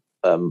on.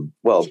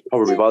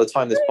 Probably by the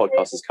time this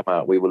podcast has come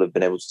out, we will have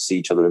been able to see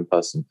each other in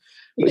person,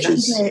 which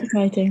is very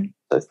exciting.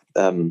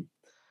 I'm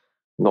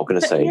not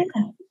going to say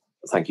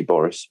thank you,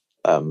 Boris,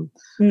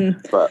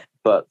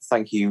 but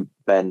thank you,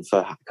 Ben,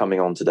 for coming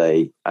on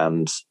today,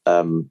 and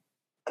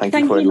thank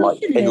you for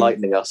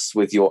enlightening us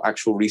with your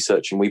actual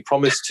research. And we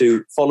promise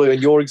to follow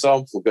in your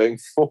example going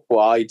forward.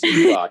 I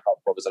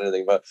can't promise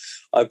anything, but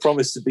I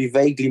promise to be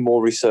vaguely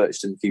more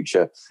researched in the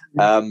future.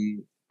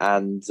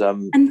 And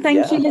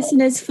thank you,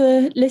 listeners,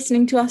 for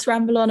listening to us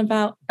ramble on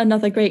about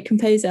another great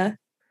composer.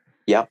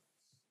 Yeah.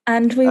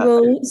 And we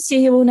will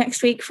see you all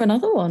next week for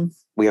another one.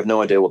 We have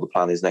no idea what the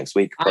plan is next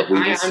week, but we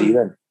will see you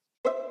then.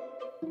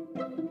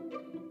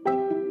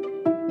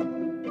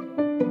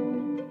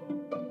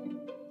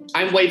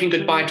 I'm waving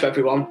goodbye to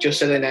everyone, just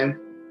so they know.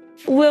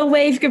 We'll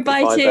wave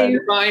goodbye Bye, to. Ben.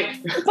 Bye.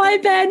 Bye,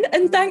 Ben.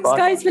 And thanks,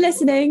 guys, for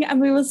listening. And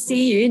we will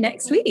see you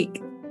next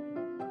week.